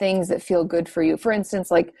things that feel good for you. For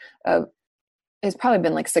instance, it's probably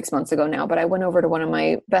been 6 months ago now, but I went over to one of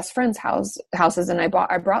my best friend's houses and I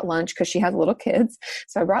brought lunch because she had little kids.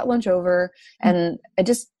 So I brought lunch over and I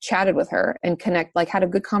just chatted with her and had a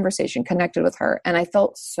good conversation, connected with her. And I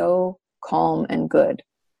felt so calm and good.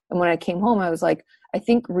 And when I came home, I was like, I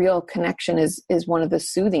think real connection is one of the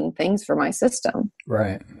soothing things for my system.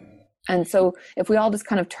 Right. And so if we all just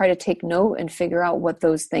kind of try to take note and figure out what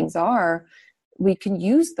those things are, we can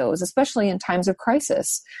use those, especially in times of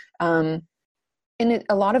crisis. And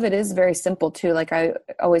a lot of it is very simple too. I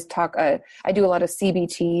always talk, I do a lot of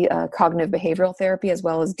CBT, cognitive behavioral therapy, as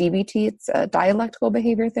well as DBT. It's dialectical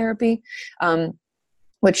behavior therapy,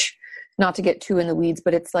 which, not to get too in the weeds,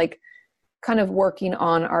 but it's kind of working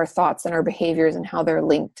on our thoughts and our behaviors and how they're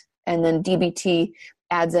linked. And then DBT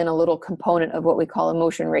adds in a little component of what we call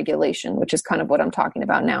emotion regulation, which is kind of what I'm talking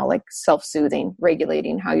about now, self-soothing,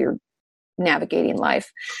 regulating how you're navigating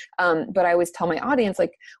life. But I always tell my audience,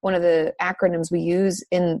 one of the acronyms we use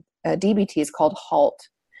in DBT is called HALT,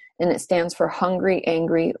 and it stands for hungry,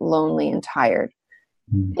 angry, lonely, and tired.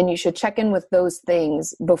 And you should check in with those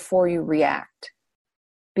things before you react,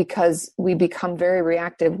 because we become very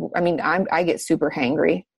reactive. I mean, I get super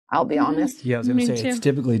hangry, I'll be honest. Yeah, I was going to say, it's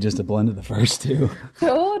typically just a blend of the first two.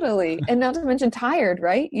 Totally. And not to mention tired,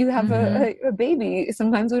 right? You have a baby.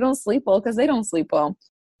 Sometimes we don't sleep well because they don't sleep well.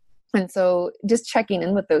 And so just checking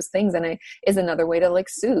in with those things is another way to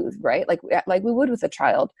soothe, right? Like we would with a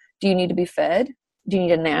child. Do you need to be fed? Do you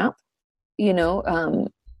need a nap?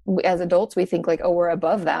 As adults, we think we're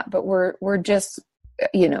above that, but we're just,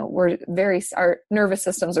 our nervous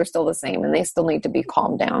systems are still the same and they still need to be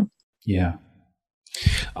calmed down. Yeah.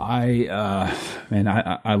 I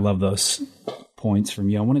love those points from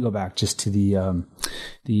you. I want to go back just to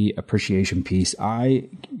the appreciation piece. I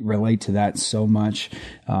relate to that so much.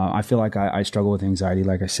 I feel like I struggle with anxiety,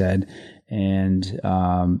 like I said, and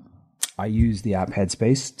I use the app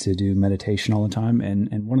Headspace to do meditation all the time.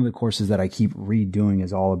 And one of the courses that I keep redoing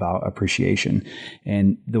is all about appreciation.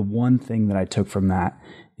 And the one thing that I took from that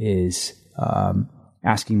is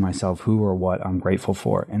asking myself who or what I'm grateful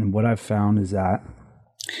for. And what I've found is that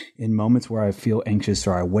in moments where I feel anxious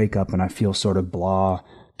or I wake up and I feel sort of blah,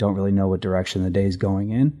 don't really know what direction the day is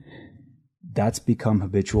going in, that's become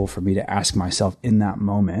habitual for me to ask myself in that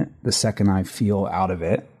moment, the second I feel out of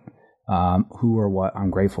it, who or what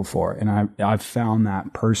I'm grateful for. And I've found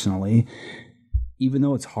that personally, even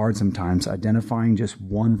though it's hard sometimes, identifying just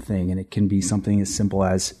one thing, and it can be something as simple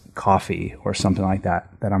as coffee or something like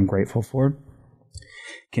that I'm grateful for,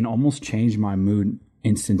 can almost change my mood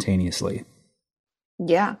instantaneously.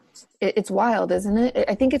 Yeah, it's wild, isn't it?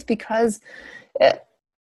 I think it's because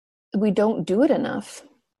we don't do it enough.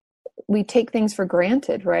 We take things for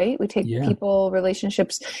granted, right? We take people,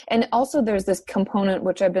 relationships. And also there's this component,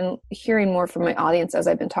 which I've been hearing more from my audience as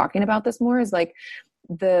I've been talking about this more, is like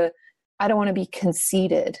I don't want to be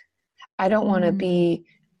conceited. I don't want to be,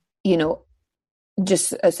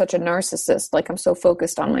 just such a narcissist. Like I'm so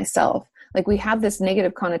focused on myself. Like we have this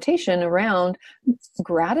negative connotation around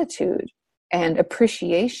gratitude and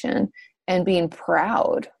appreciation and being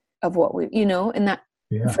proud of what we, and that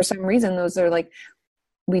for some reason, those are like,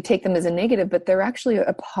 we take them as a negative, but they're actually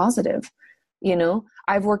a positive.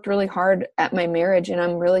 I've worked really hard at my marriage and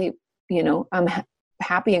I'm really, I'm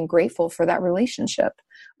happy and grateful for that relationship,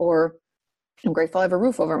 or I'm grateful I have a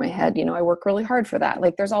roof over my head. I work really hard for that.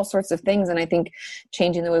 Like there's all sorts of things. And I think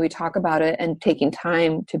changing the way we talk about it and taking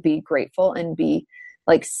time to be grateful and be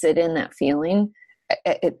like, sit in that feeling,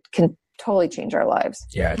 it can totally change our lives.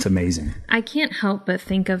 Yeah, it's amazing. I can't help but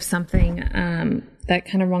think of something that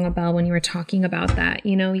kind of rung a bell when you were talking about that.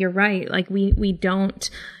 You're right. Like we don't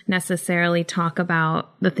necessarily talk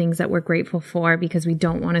about the things that we're grateful for because we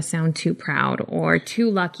don't want to sound too proud or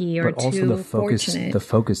too lucky or but also too the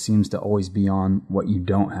focus seems to always be on what you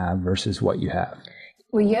don't have versus what you have.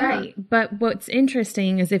 Well, yeah. Right. But what's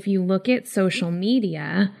interesting is if you look at social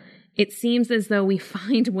media, it seems as though we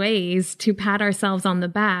find ways to pat ourselves on the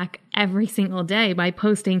back every single day by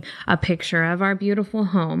posting a picture of our beautiful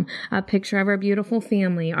home, a picture of our beautiful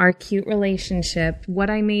family, our cute relationship, what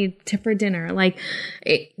I made for dinner.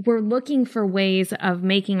 We're looking for ways of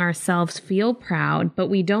making ourselves feel proud, but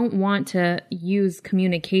we don't want to use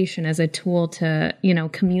communication as a tool to,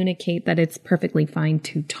 communicate that it's perfectly fine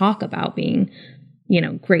to talk about being,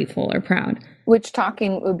 grateful or proud. Which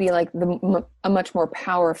talking would be like a much more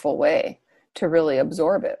powerful way to really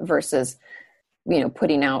absorb it versus,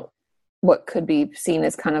 putting out what could be seen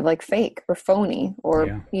as kind of like fake or phony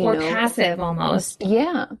or, or passive almost.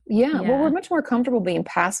 Yeah. Well, we're much more comfortable being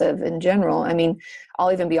passive in general. I mean,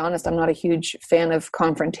 I'll even be honest, I'm not a huge fan of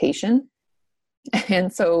confrontation.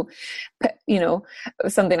 And so,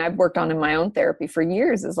 something I've worked on in my own therapy for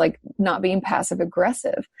years is like not being passive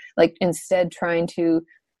aggressive, like instead trying to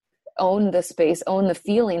own the space, own the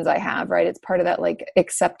feelings I have, right? It's part of that like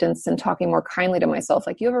acceptance and talking more kindly to myself.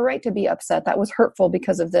 Like you have a right to be upset. That was hurtful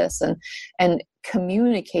because of this. And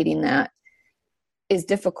communicating that is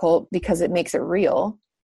difficult because it makes it real.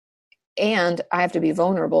 And I have to be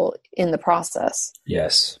vulnerable in the process.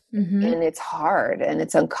 Yes. Mm-hmm. And it's hard and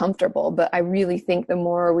it's uncomfortable. But I really think the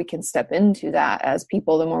more we can step into that as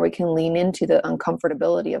people, the more we can lean into the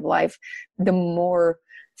uncomfortability of life, the more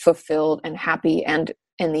fulfilled and happy and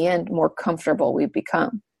in the end, more comfortable we've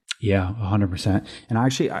become. Yeah, 100%. And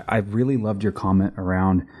actually, I really loved your comment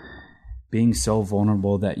around being so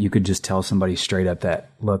vulnerable that you could just tell somebody straight up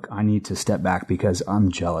that, look, I need to step back because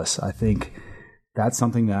I'm jealous. I think that's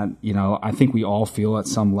something that, I think we all feel at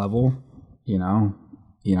some level, in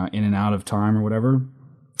and out of time or whatever.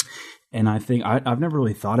 And I think I've never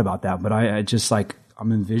really thought about that, but I just like,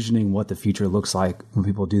 I'm envisioning what the future looks like when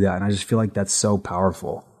people do that. And I just feel like that's so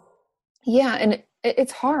powerful. Yeah. And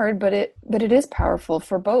it's hard, but it is powerful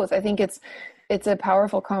for both. I think it's a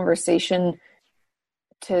powerful conversation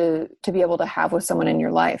to be able to have with someone in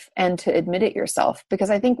your life and to admit it yourself.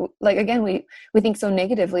 Because I think, like, again, we think so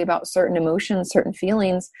negatively about certain emotions, certain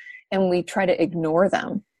feelings, and we try to ignore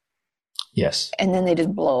them. Yes. And then they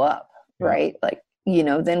just blow up, right? Like,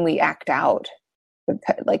 then we act out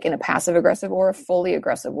like in a passive aggressive or a fully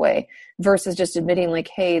aggressive way versus just admitting like,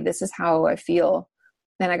 hey, this is how I feel.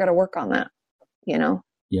 And I got to work on that.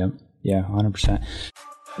 Yeah, 100%.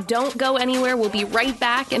 Don't go anywhere. We'll be right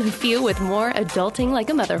back in a few with more Adulting Like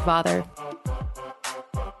a Mother Father.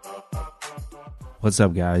 What's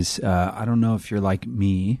up, guys? I don't know if you're like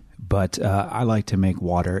me, but I like to make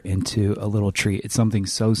water into a little treat. It's something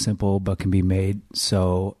so simple, but can be made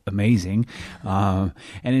so amazing. And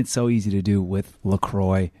it's so easy to do with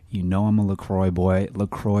LaCroix. I'm a LaCroix boy.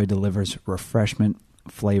 LaCroix delivers refreshment,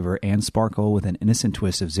 flavor, and sparkle with an innocent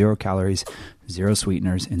twist of 0 calories, 0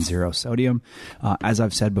 sweeteners, and 0 sodium. As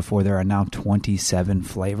I've said before, there are now 27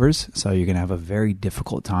 flavors, so you're going to have a very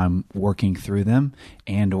difficult time working through them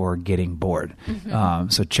and or getting bored. Mm-hmm.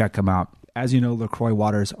 So check them out. As you know, LaCroix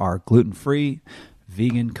waters are gluten-free,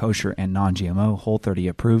 vegan, kosher, and non-GMO, Whole30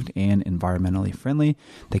 approved, and environmentally friendly.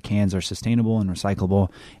 The cans are sustainable and recyclable.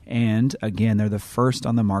 And again, they're the first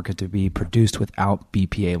on the market to be produced without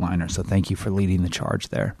BPA liner. So thank you for leading the charge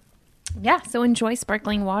there. Yeah, so enjoy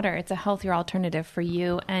sparkling water. It's a healthier alternative for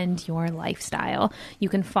you and your lifestyle. You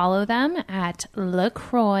can follow them at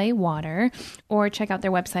LaCroix Water or check out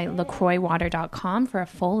their website, lacroixwater.com, for a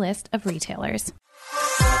full list of retailers.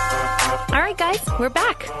 All right, guys, we're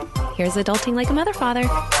back. Here's Adulting Like a Mother Father.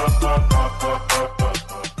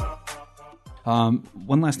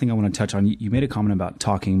 One last thing I want to touch on. You made a comment about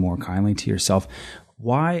talking more kindly to yourself.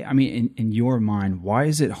 Why, I mean, in your mind, why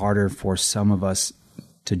is it harder for some of us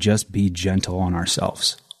to just be gentle on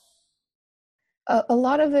ourselves? A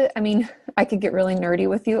lot of it, I mean, I could get really nerdy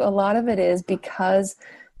with you. A lot of it is because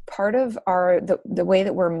part of the way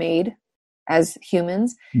that we're made as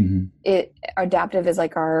humans, adaptive is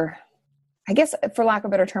like our, I guess for lack of a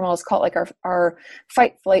better term, I'll just call it like our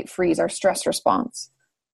fight, flight, freeze, our stress response.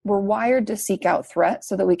 We're wired to seek out threat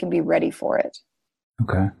so that we can be ready for it.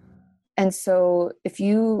 Okay. And so if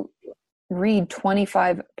you read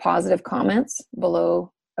 25 positive comments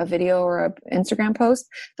below a video or an Instagram post,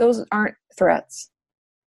 those aren't threats.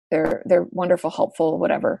 They're wonderful, helpful,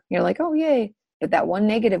 whatever. You're like, oh, yay. But that one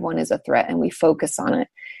negative one is a threat, and we focus on it.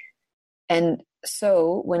 And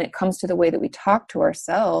so when it comes to the way that we talk to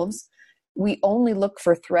ourselves, we only look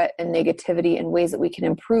for threat and negativity and ways that we can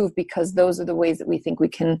improve, because those are the ways that we think we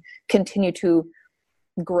can continue to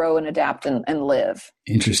grow and adapt and live.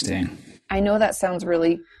 Interesting. I know that sounds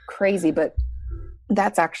really crazy, but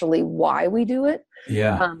that's actually why we do it.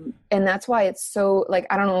 Yeah. And that's why it's so, like,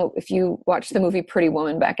 I don't know if you watched the movie Pretty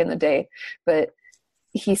Woman back in the day, but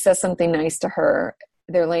he says something nice to her.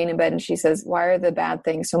 They're laying in bed and she says, why are the bad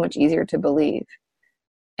things so much easier to believe?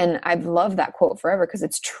 And I've loved that quote forever, because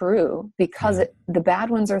it's true, because the bad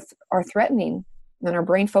ones are threatening, and our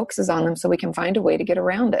brain focuses on them so we can find a way to get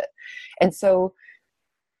around it. And so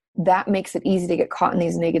that makes it easy to get caught in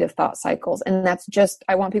these negative thought cycles. And that's just,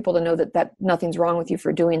 I want people to know that nothing's wrong with you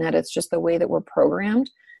for doing that. It's just the way that we're programmed.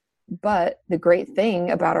 But the great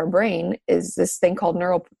thing about our brain is this thing called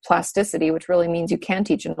neuroplasticity, which really means you can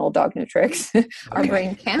teach an old dog new tricks. Our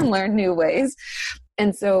brain can learn new ways.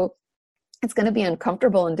 And so it's going to be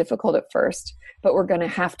uncomfortable and difficult at first, but we're going to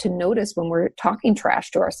have to notice when we're talking trash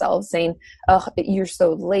to ourselves, saying, oh, you're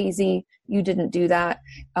so lazy. You didn't do that.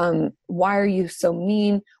 Why are you so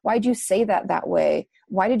mean? Why'd you say that way?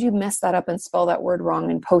 Why did you mess that up and spell that word wrong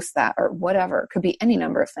and post that, or whatever? It could be any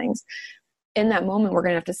number of things. In that moment, we're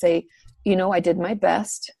going to have to say, I did my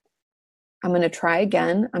best. I'm going to try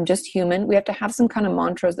again. I'm just human. We have to have some kind of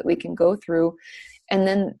mantras that we can go through. And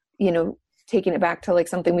then, taking it back to like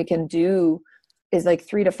something we can do is like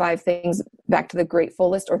 3 to 5 things back to the grateful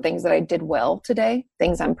list, or things that I did well today,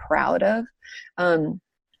 things I'm proud of.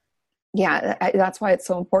 That's why it's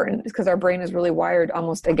so important, because our brain is really wired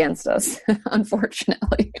almost against us,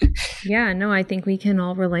 unfortunately. Yeah, no, I think we can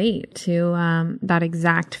all relate to that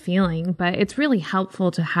exact feeling, but it's really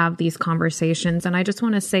helpful to have these conversations. And I just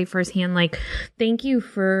want to say firsthand, thank you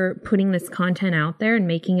for putting this content out there and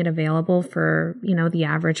making it available for, the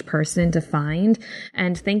average person to find.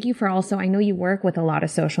 And thank you for also, I know you work with a lot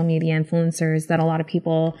of social media influencers that a lot of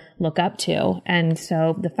people look up to. And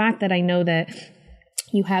so the fact that I know that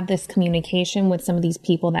you have this communication with some of these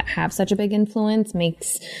people that have such a big influence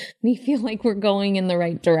makes me feel like we're going in the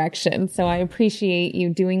right direction. So I appreciate you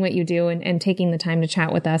doing what you do and taking the time to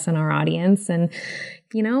chat with us and our audience. And,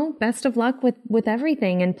 best of luck with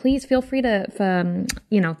everything. And please feel free to,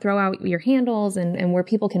 throw out your handles and where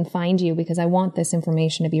people can find you, because I want this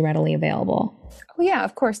information to be readily available. Oh, yeah,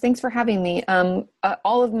 of course. Thanks for having me.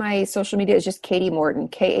 All of my social media is just Katie Morton,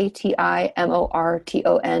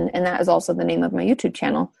 KATIMORTON. And that is also the name of my YouTube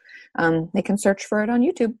channel. They can search for it on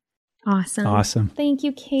YouTube. Awesome. Thank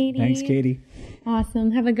you, Katie. Thanks, Katie.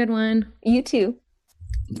 Awesome. Have a good one. You too.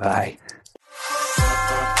 Bye.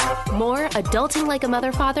 More Adulting Like a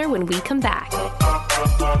Mother Father when we come back.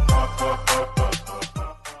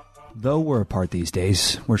 Though we're apart these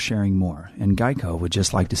days, we're sharing more, and Geico would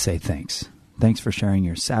just like to say thanks. Thanks for sharing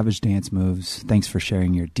your savage dance moves. Thanks for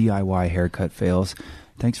sharing your DIY haircut fails.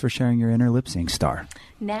 Thanks for sharing your inner lip sync star.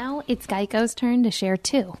 Now it's Geico's turn to share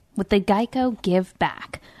too, with the Geico Give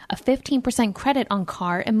Back, a 15% credit on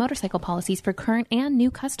car and motorcycle policies for current and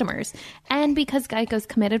new customers. And because Geico's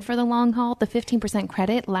committed for the long haul, the 15%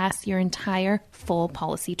 credit lasts your entire full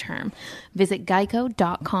policy term. Visit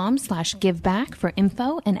geico.com/giveback for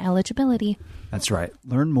info and eligibility. That's right.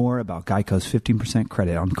 Learn more about Geico's 15%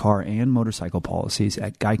 credit on car and motorcycle policies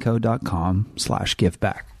at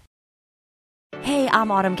geico.com/giveback. Hey,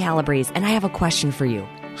 I'm Autumn Calabrese, and I have a question for you.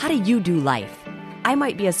 How do you do life? I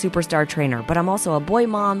might be a superstar trainer, but I'm also a boy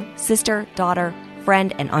mom, sister, daughter,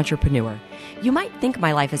 friend, and entrepreneur. You might think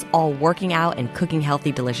my life is all working out and cooking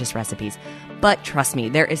healthy, delicious recipes. But trust me,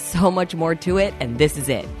 there is so much more to it, and this is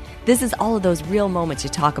it. This is all of those real moments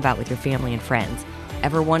you talk about with your family and friends.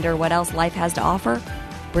 Ever wonder what else life has to offer?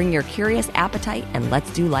 Bring your curious appetite and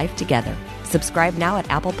let's do life together. Subscribe now at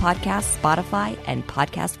Apple Podcasts, Spotify, and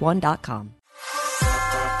PodcastOne.com.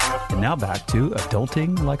 And now back to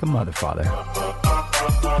Adulting Like a Mother Father.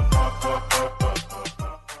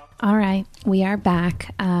 All right, we are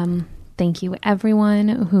back. Thank you, everyone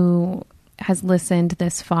who has listened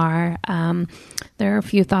this far. There are a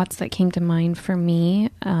few thoughts that came to mind for me.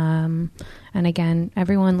 And again,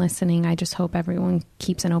 everyone listening, I just hope everyone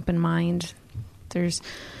keeps an open mind. There's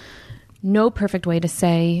no perfect way to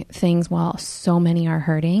say things while so many are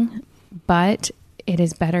hurting, but it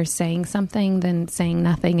is better saying something than saying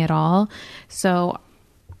nothing at all. So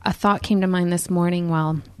a thought came to mind this morning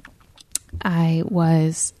while I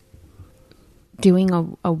was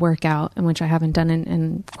doing a workout, in which I haven't done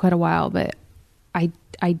in quite a while, but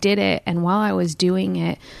I did it. And while I was doing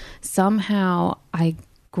it, somehow I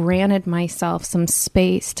granted myself some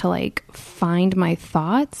space to like find my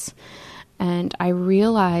thoughts. And I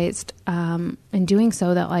realized in doing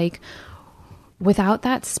so that like without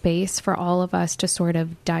that space for all of us to sort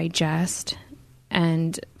of digest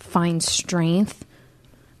and find strength,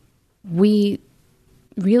 we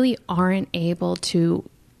really aren't able to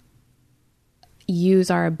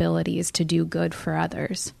use our abilities to do good for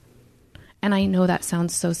others. And I know that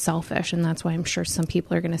sounds so selfish, and that's why I'm sure some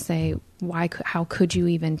people are going to say, how could you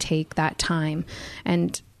even take that time?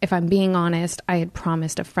 And if I'm being honest, I had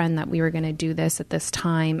promised a friend that we were going to do this at this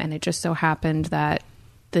time, and it just so happened that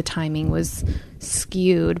the timing was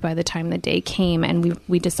skewed by the time the day came, and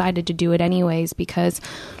we decided to do it anyways, because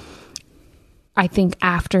I think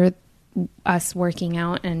after us working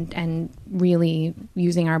out and really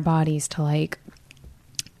using our bodies to like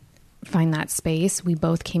find that space, we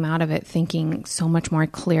both came out of it thinking so much more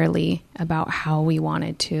clearly about how we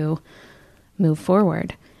wanted to move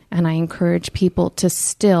forward. And I encourage people to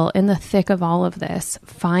still, in the thick of all of this,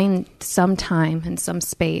 find some time and some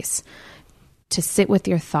space to sit with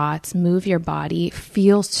your thoughts, move your body,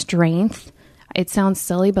 feel strength. It sounds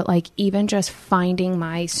silly, but like even just finding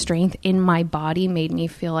my strength in my body made me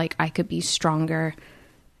feel like I could be stronger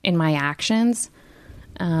in my actions.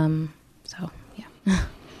 So, yeah.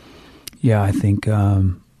 Yeah, I think I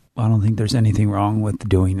don't think there's anything wrong with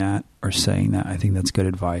doing that or saying that. I think that's good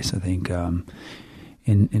advice. I think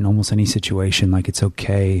in almost any situation, like it's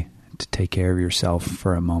okay to take care of yourself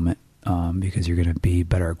for a moment because you're going to be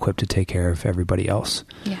better equipped to take care of everybody else.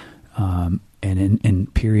 Yeah. And in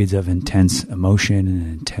periods of intense emotion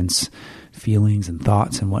and intense feelings and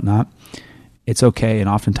thoughts and whatnot, it's okay. And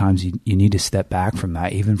oftentimes you need to step back from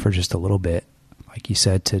that, even for just a little bit, like you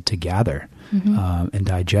said, to gather and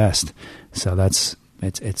digest. So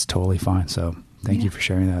it's totally fine. So thank you for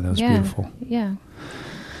sharing that. That was beautiful. Yeah.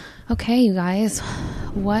 Okay, you guys,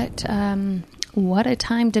 what a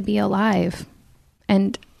time to be alive.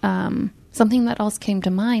 And something that else came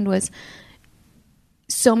to mind was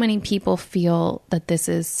so many people feel that this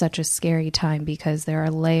is such a scary time because there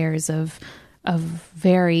are layers of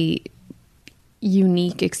very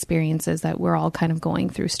unique experiences that we're all kind of going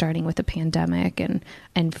through, starting with the pandemic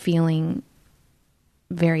and feeling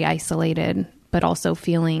very isolated, but also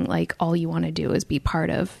feeling like all you want to do is be part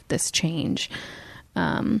of this change.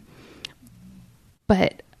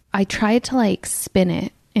 But I tried to like spin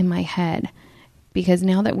it in my head, because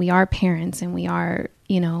now that we are parents and we are,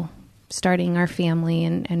 starting our family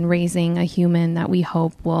and raising a human that we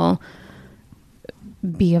hope will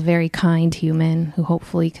be a very kind human who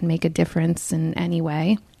hopefully can make a difference in any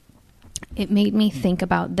way, it made me think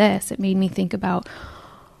about this. It made me think about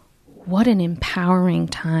what an empowering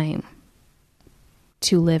time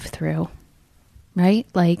to live through, right?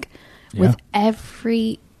 Like with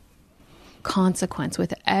every consequence,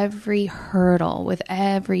 with every hurdle, with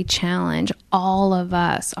every challenge, all of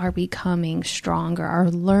us are becoming stronger, are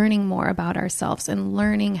learning more about ourselves and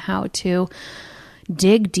learning how to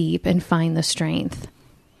dig deep and find the strength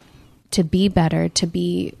to be better, to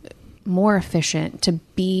be more efficient, to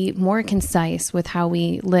be more concise with how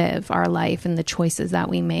we live our life and the choices that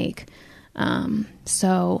we make.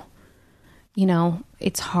 So,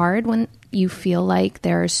 it's hard when you feel like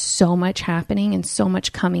there's so much happening and so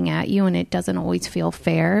much coming at you, and it doesn't always feel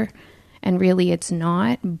fair. And really it's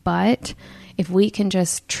not. But if we can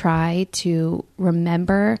just try to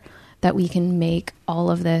remember that we can make all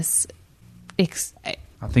of this. I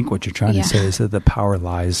think what you're trying to say is that the power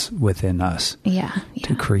lies within us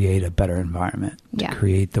to create a better environment, to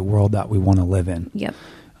create the world that we want to live in. Yep.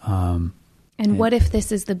 And what if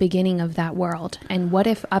this is the beginning of that world? And what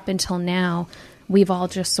if up until now, we've all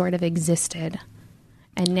just sort of existed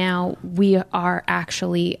And now we are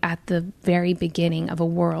actually at the very beginning of a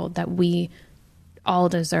world that we all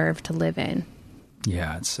deserve to live in.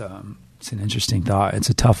 Yeah, it's an interesting thought. It's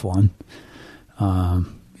a tough one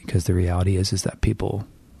because the reality is that people,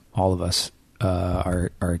 all of us,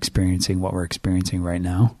 are experiencing what we're experiencing right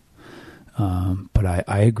now. But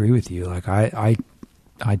I agree with you. Like I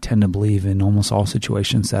tend to believe in almost all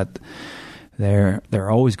situations that there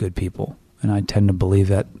are always good people, and I tend to believe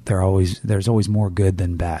that there's always more good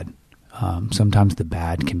than bad. Sometimes the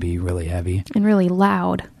bad can be really heavy and really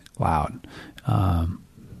loud.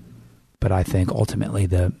 But I think ultimately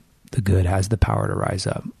the good has the power to rise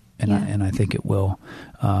up, and I think it will.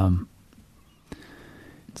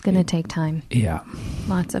 It's going to take time. Yeah,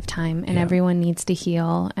 lots of time, and everyone needs to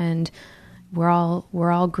heal, and we're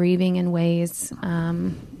all grieving in ways.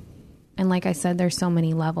 And like I said, there's so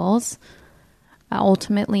many levels.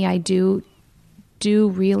 Ultimately, I do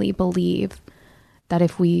really believe that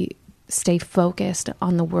if we stay focused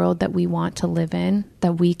on the world that we want to live in,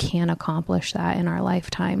 that we can accomplish that in our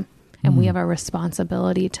lifetime. And we have a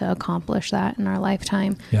responsibility to accomplish that in our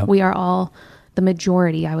lifetime. Yep. We are all, the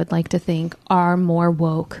majority, I would like to think, are more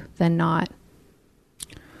woke than not.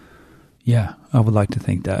 Yeah, I would like to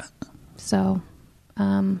think that. So,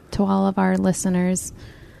 to all of our listeners,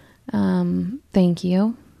 thank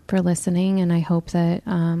you for listening. And I hope that...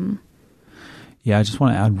 Yeah, I just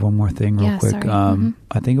want to add one more thing real quick.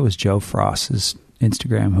 I think it was Joe Frost's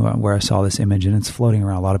Instagram where I saw this image, and it's floating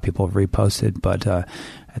around. A lot of people have reposted, but at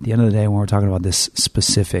the end of the day, when we're talking about this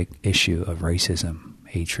specific issue of racism,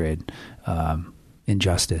 hatred,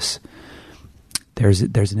 injustice, there's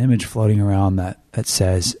an image floating around that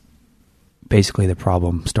says basically the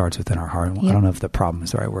problem starts within our heart. I don't know if the problem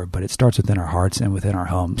is the right word, but it starts within our hearts and within our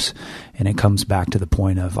homes. And it comes back to the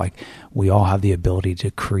point of like, we all have the ability to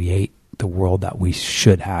create the world that we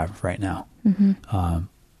should have right now.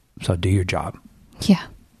 So do your job. Yeah.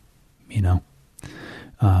 You know,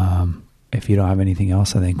 if you don't have anything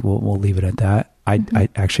else, I think we'll leave it at that. I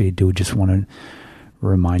actually do just want to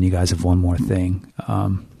remind you guys of one more thing.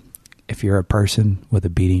 If you're a person with a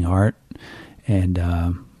beating heart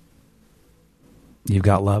and you've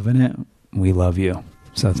got love in it, we love you.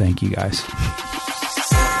 So thank you guys.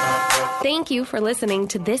 Thank you for listening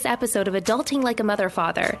to this episode of Adulting Like a Mother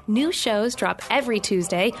Father. New shows drop every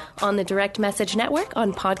Tuesday on the Direct Message Network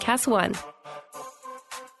on Podcast One.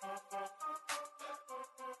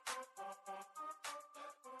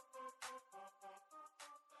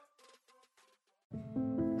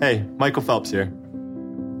 Hey, Michael Phelps here.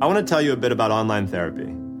 I want to tell you a bit about online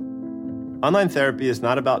therapy. Online therapy is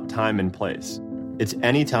not about time and place. It's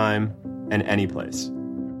any time and any place.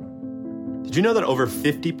 Did you know that over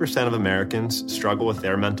 50% of Americans struggle with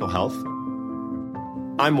their mental health?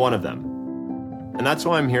 I'm one of them. And that's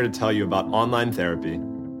why I'm here to tell you about online therapy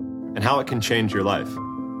and how it can change your life.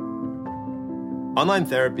 Online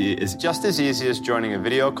therapy is just as easy as joining a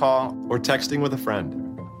video call or texting with a friend.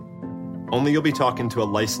 Only you'll be talking to a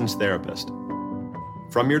licensed therapist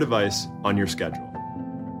from your device on your schedule.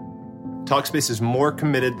 Talkspace is more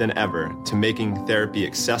committed than ever to making therapy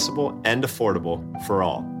accessible and affordable for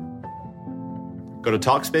all. Go to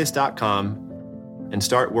Talkspace.com and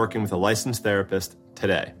start working with a licensed therapist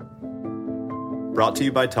today. Brought to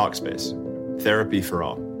you by Talkspace, therapy for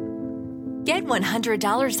all. Get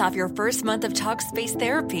 $100 off your first month of Talkspace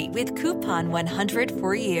therapy with coupon 100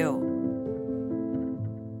 for you.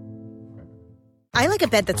 I like a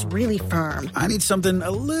bed that's really firm. I need something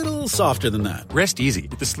a little softer than that. Rest easy.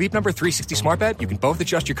 With the Sleep Number 360 Smart Bed, you can both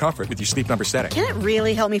adjust your comfort with your Sleep Number setting. Can it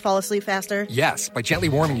really help me fall asleep faster? Yes, by gently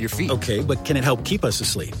warming your feet. Okay, but can it help keep us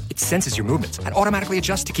asleep? It senses your movements and automatically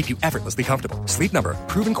adjusts to keep you effortlessly comfortable. Sleep Number,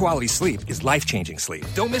 proven quality sleep is life-changing sleep.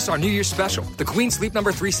 Don't miss our New Year's special. The Queen Sleep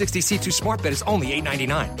Number 360 C2 Smart Bed is only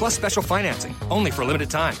 $8.99, plus special financing, only for a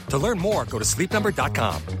limited time. To learn more, go to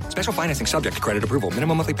sleepnumber.com. Special financing subject to credit approval.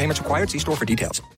 Minimum monthly payments required. See store for details.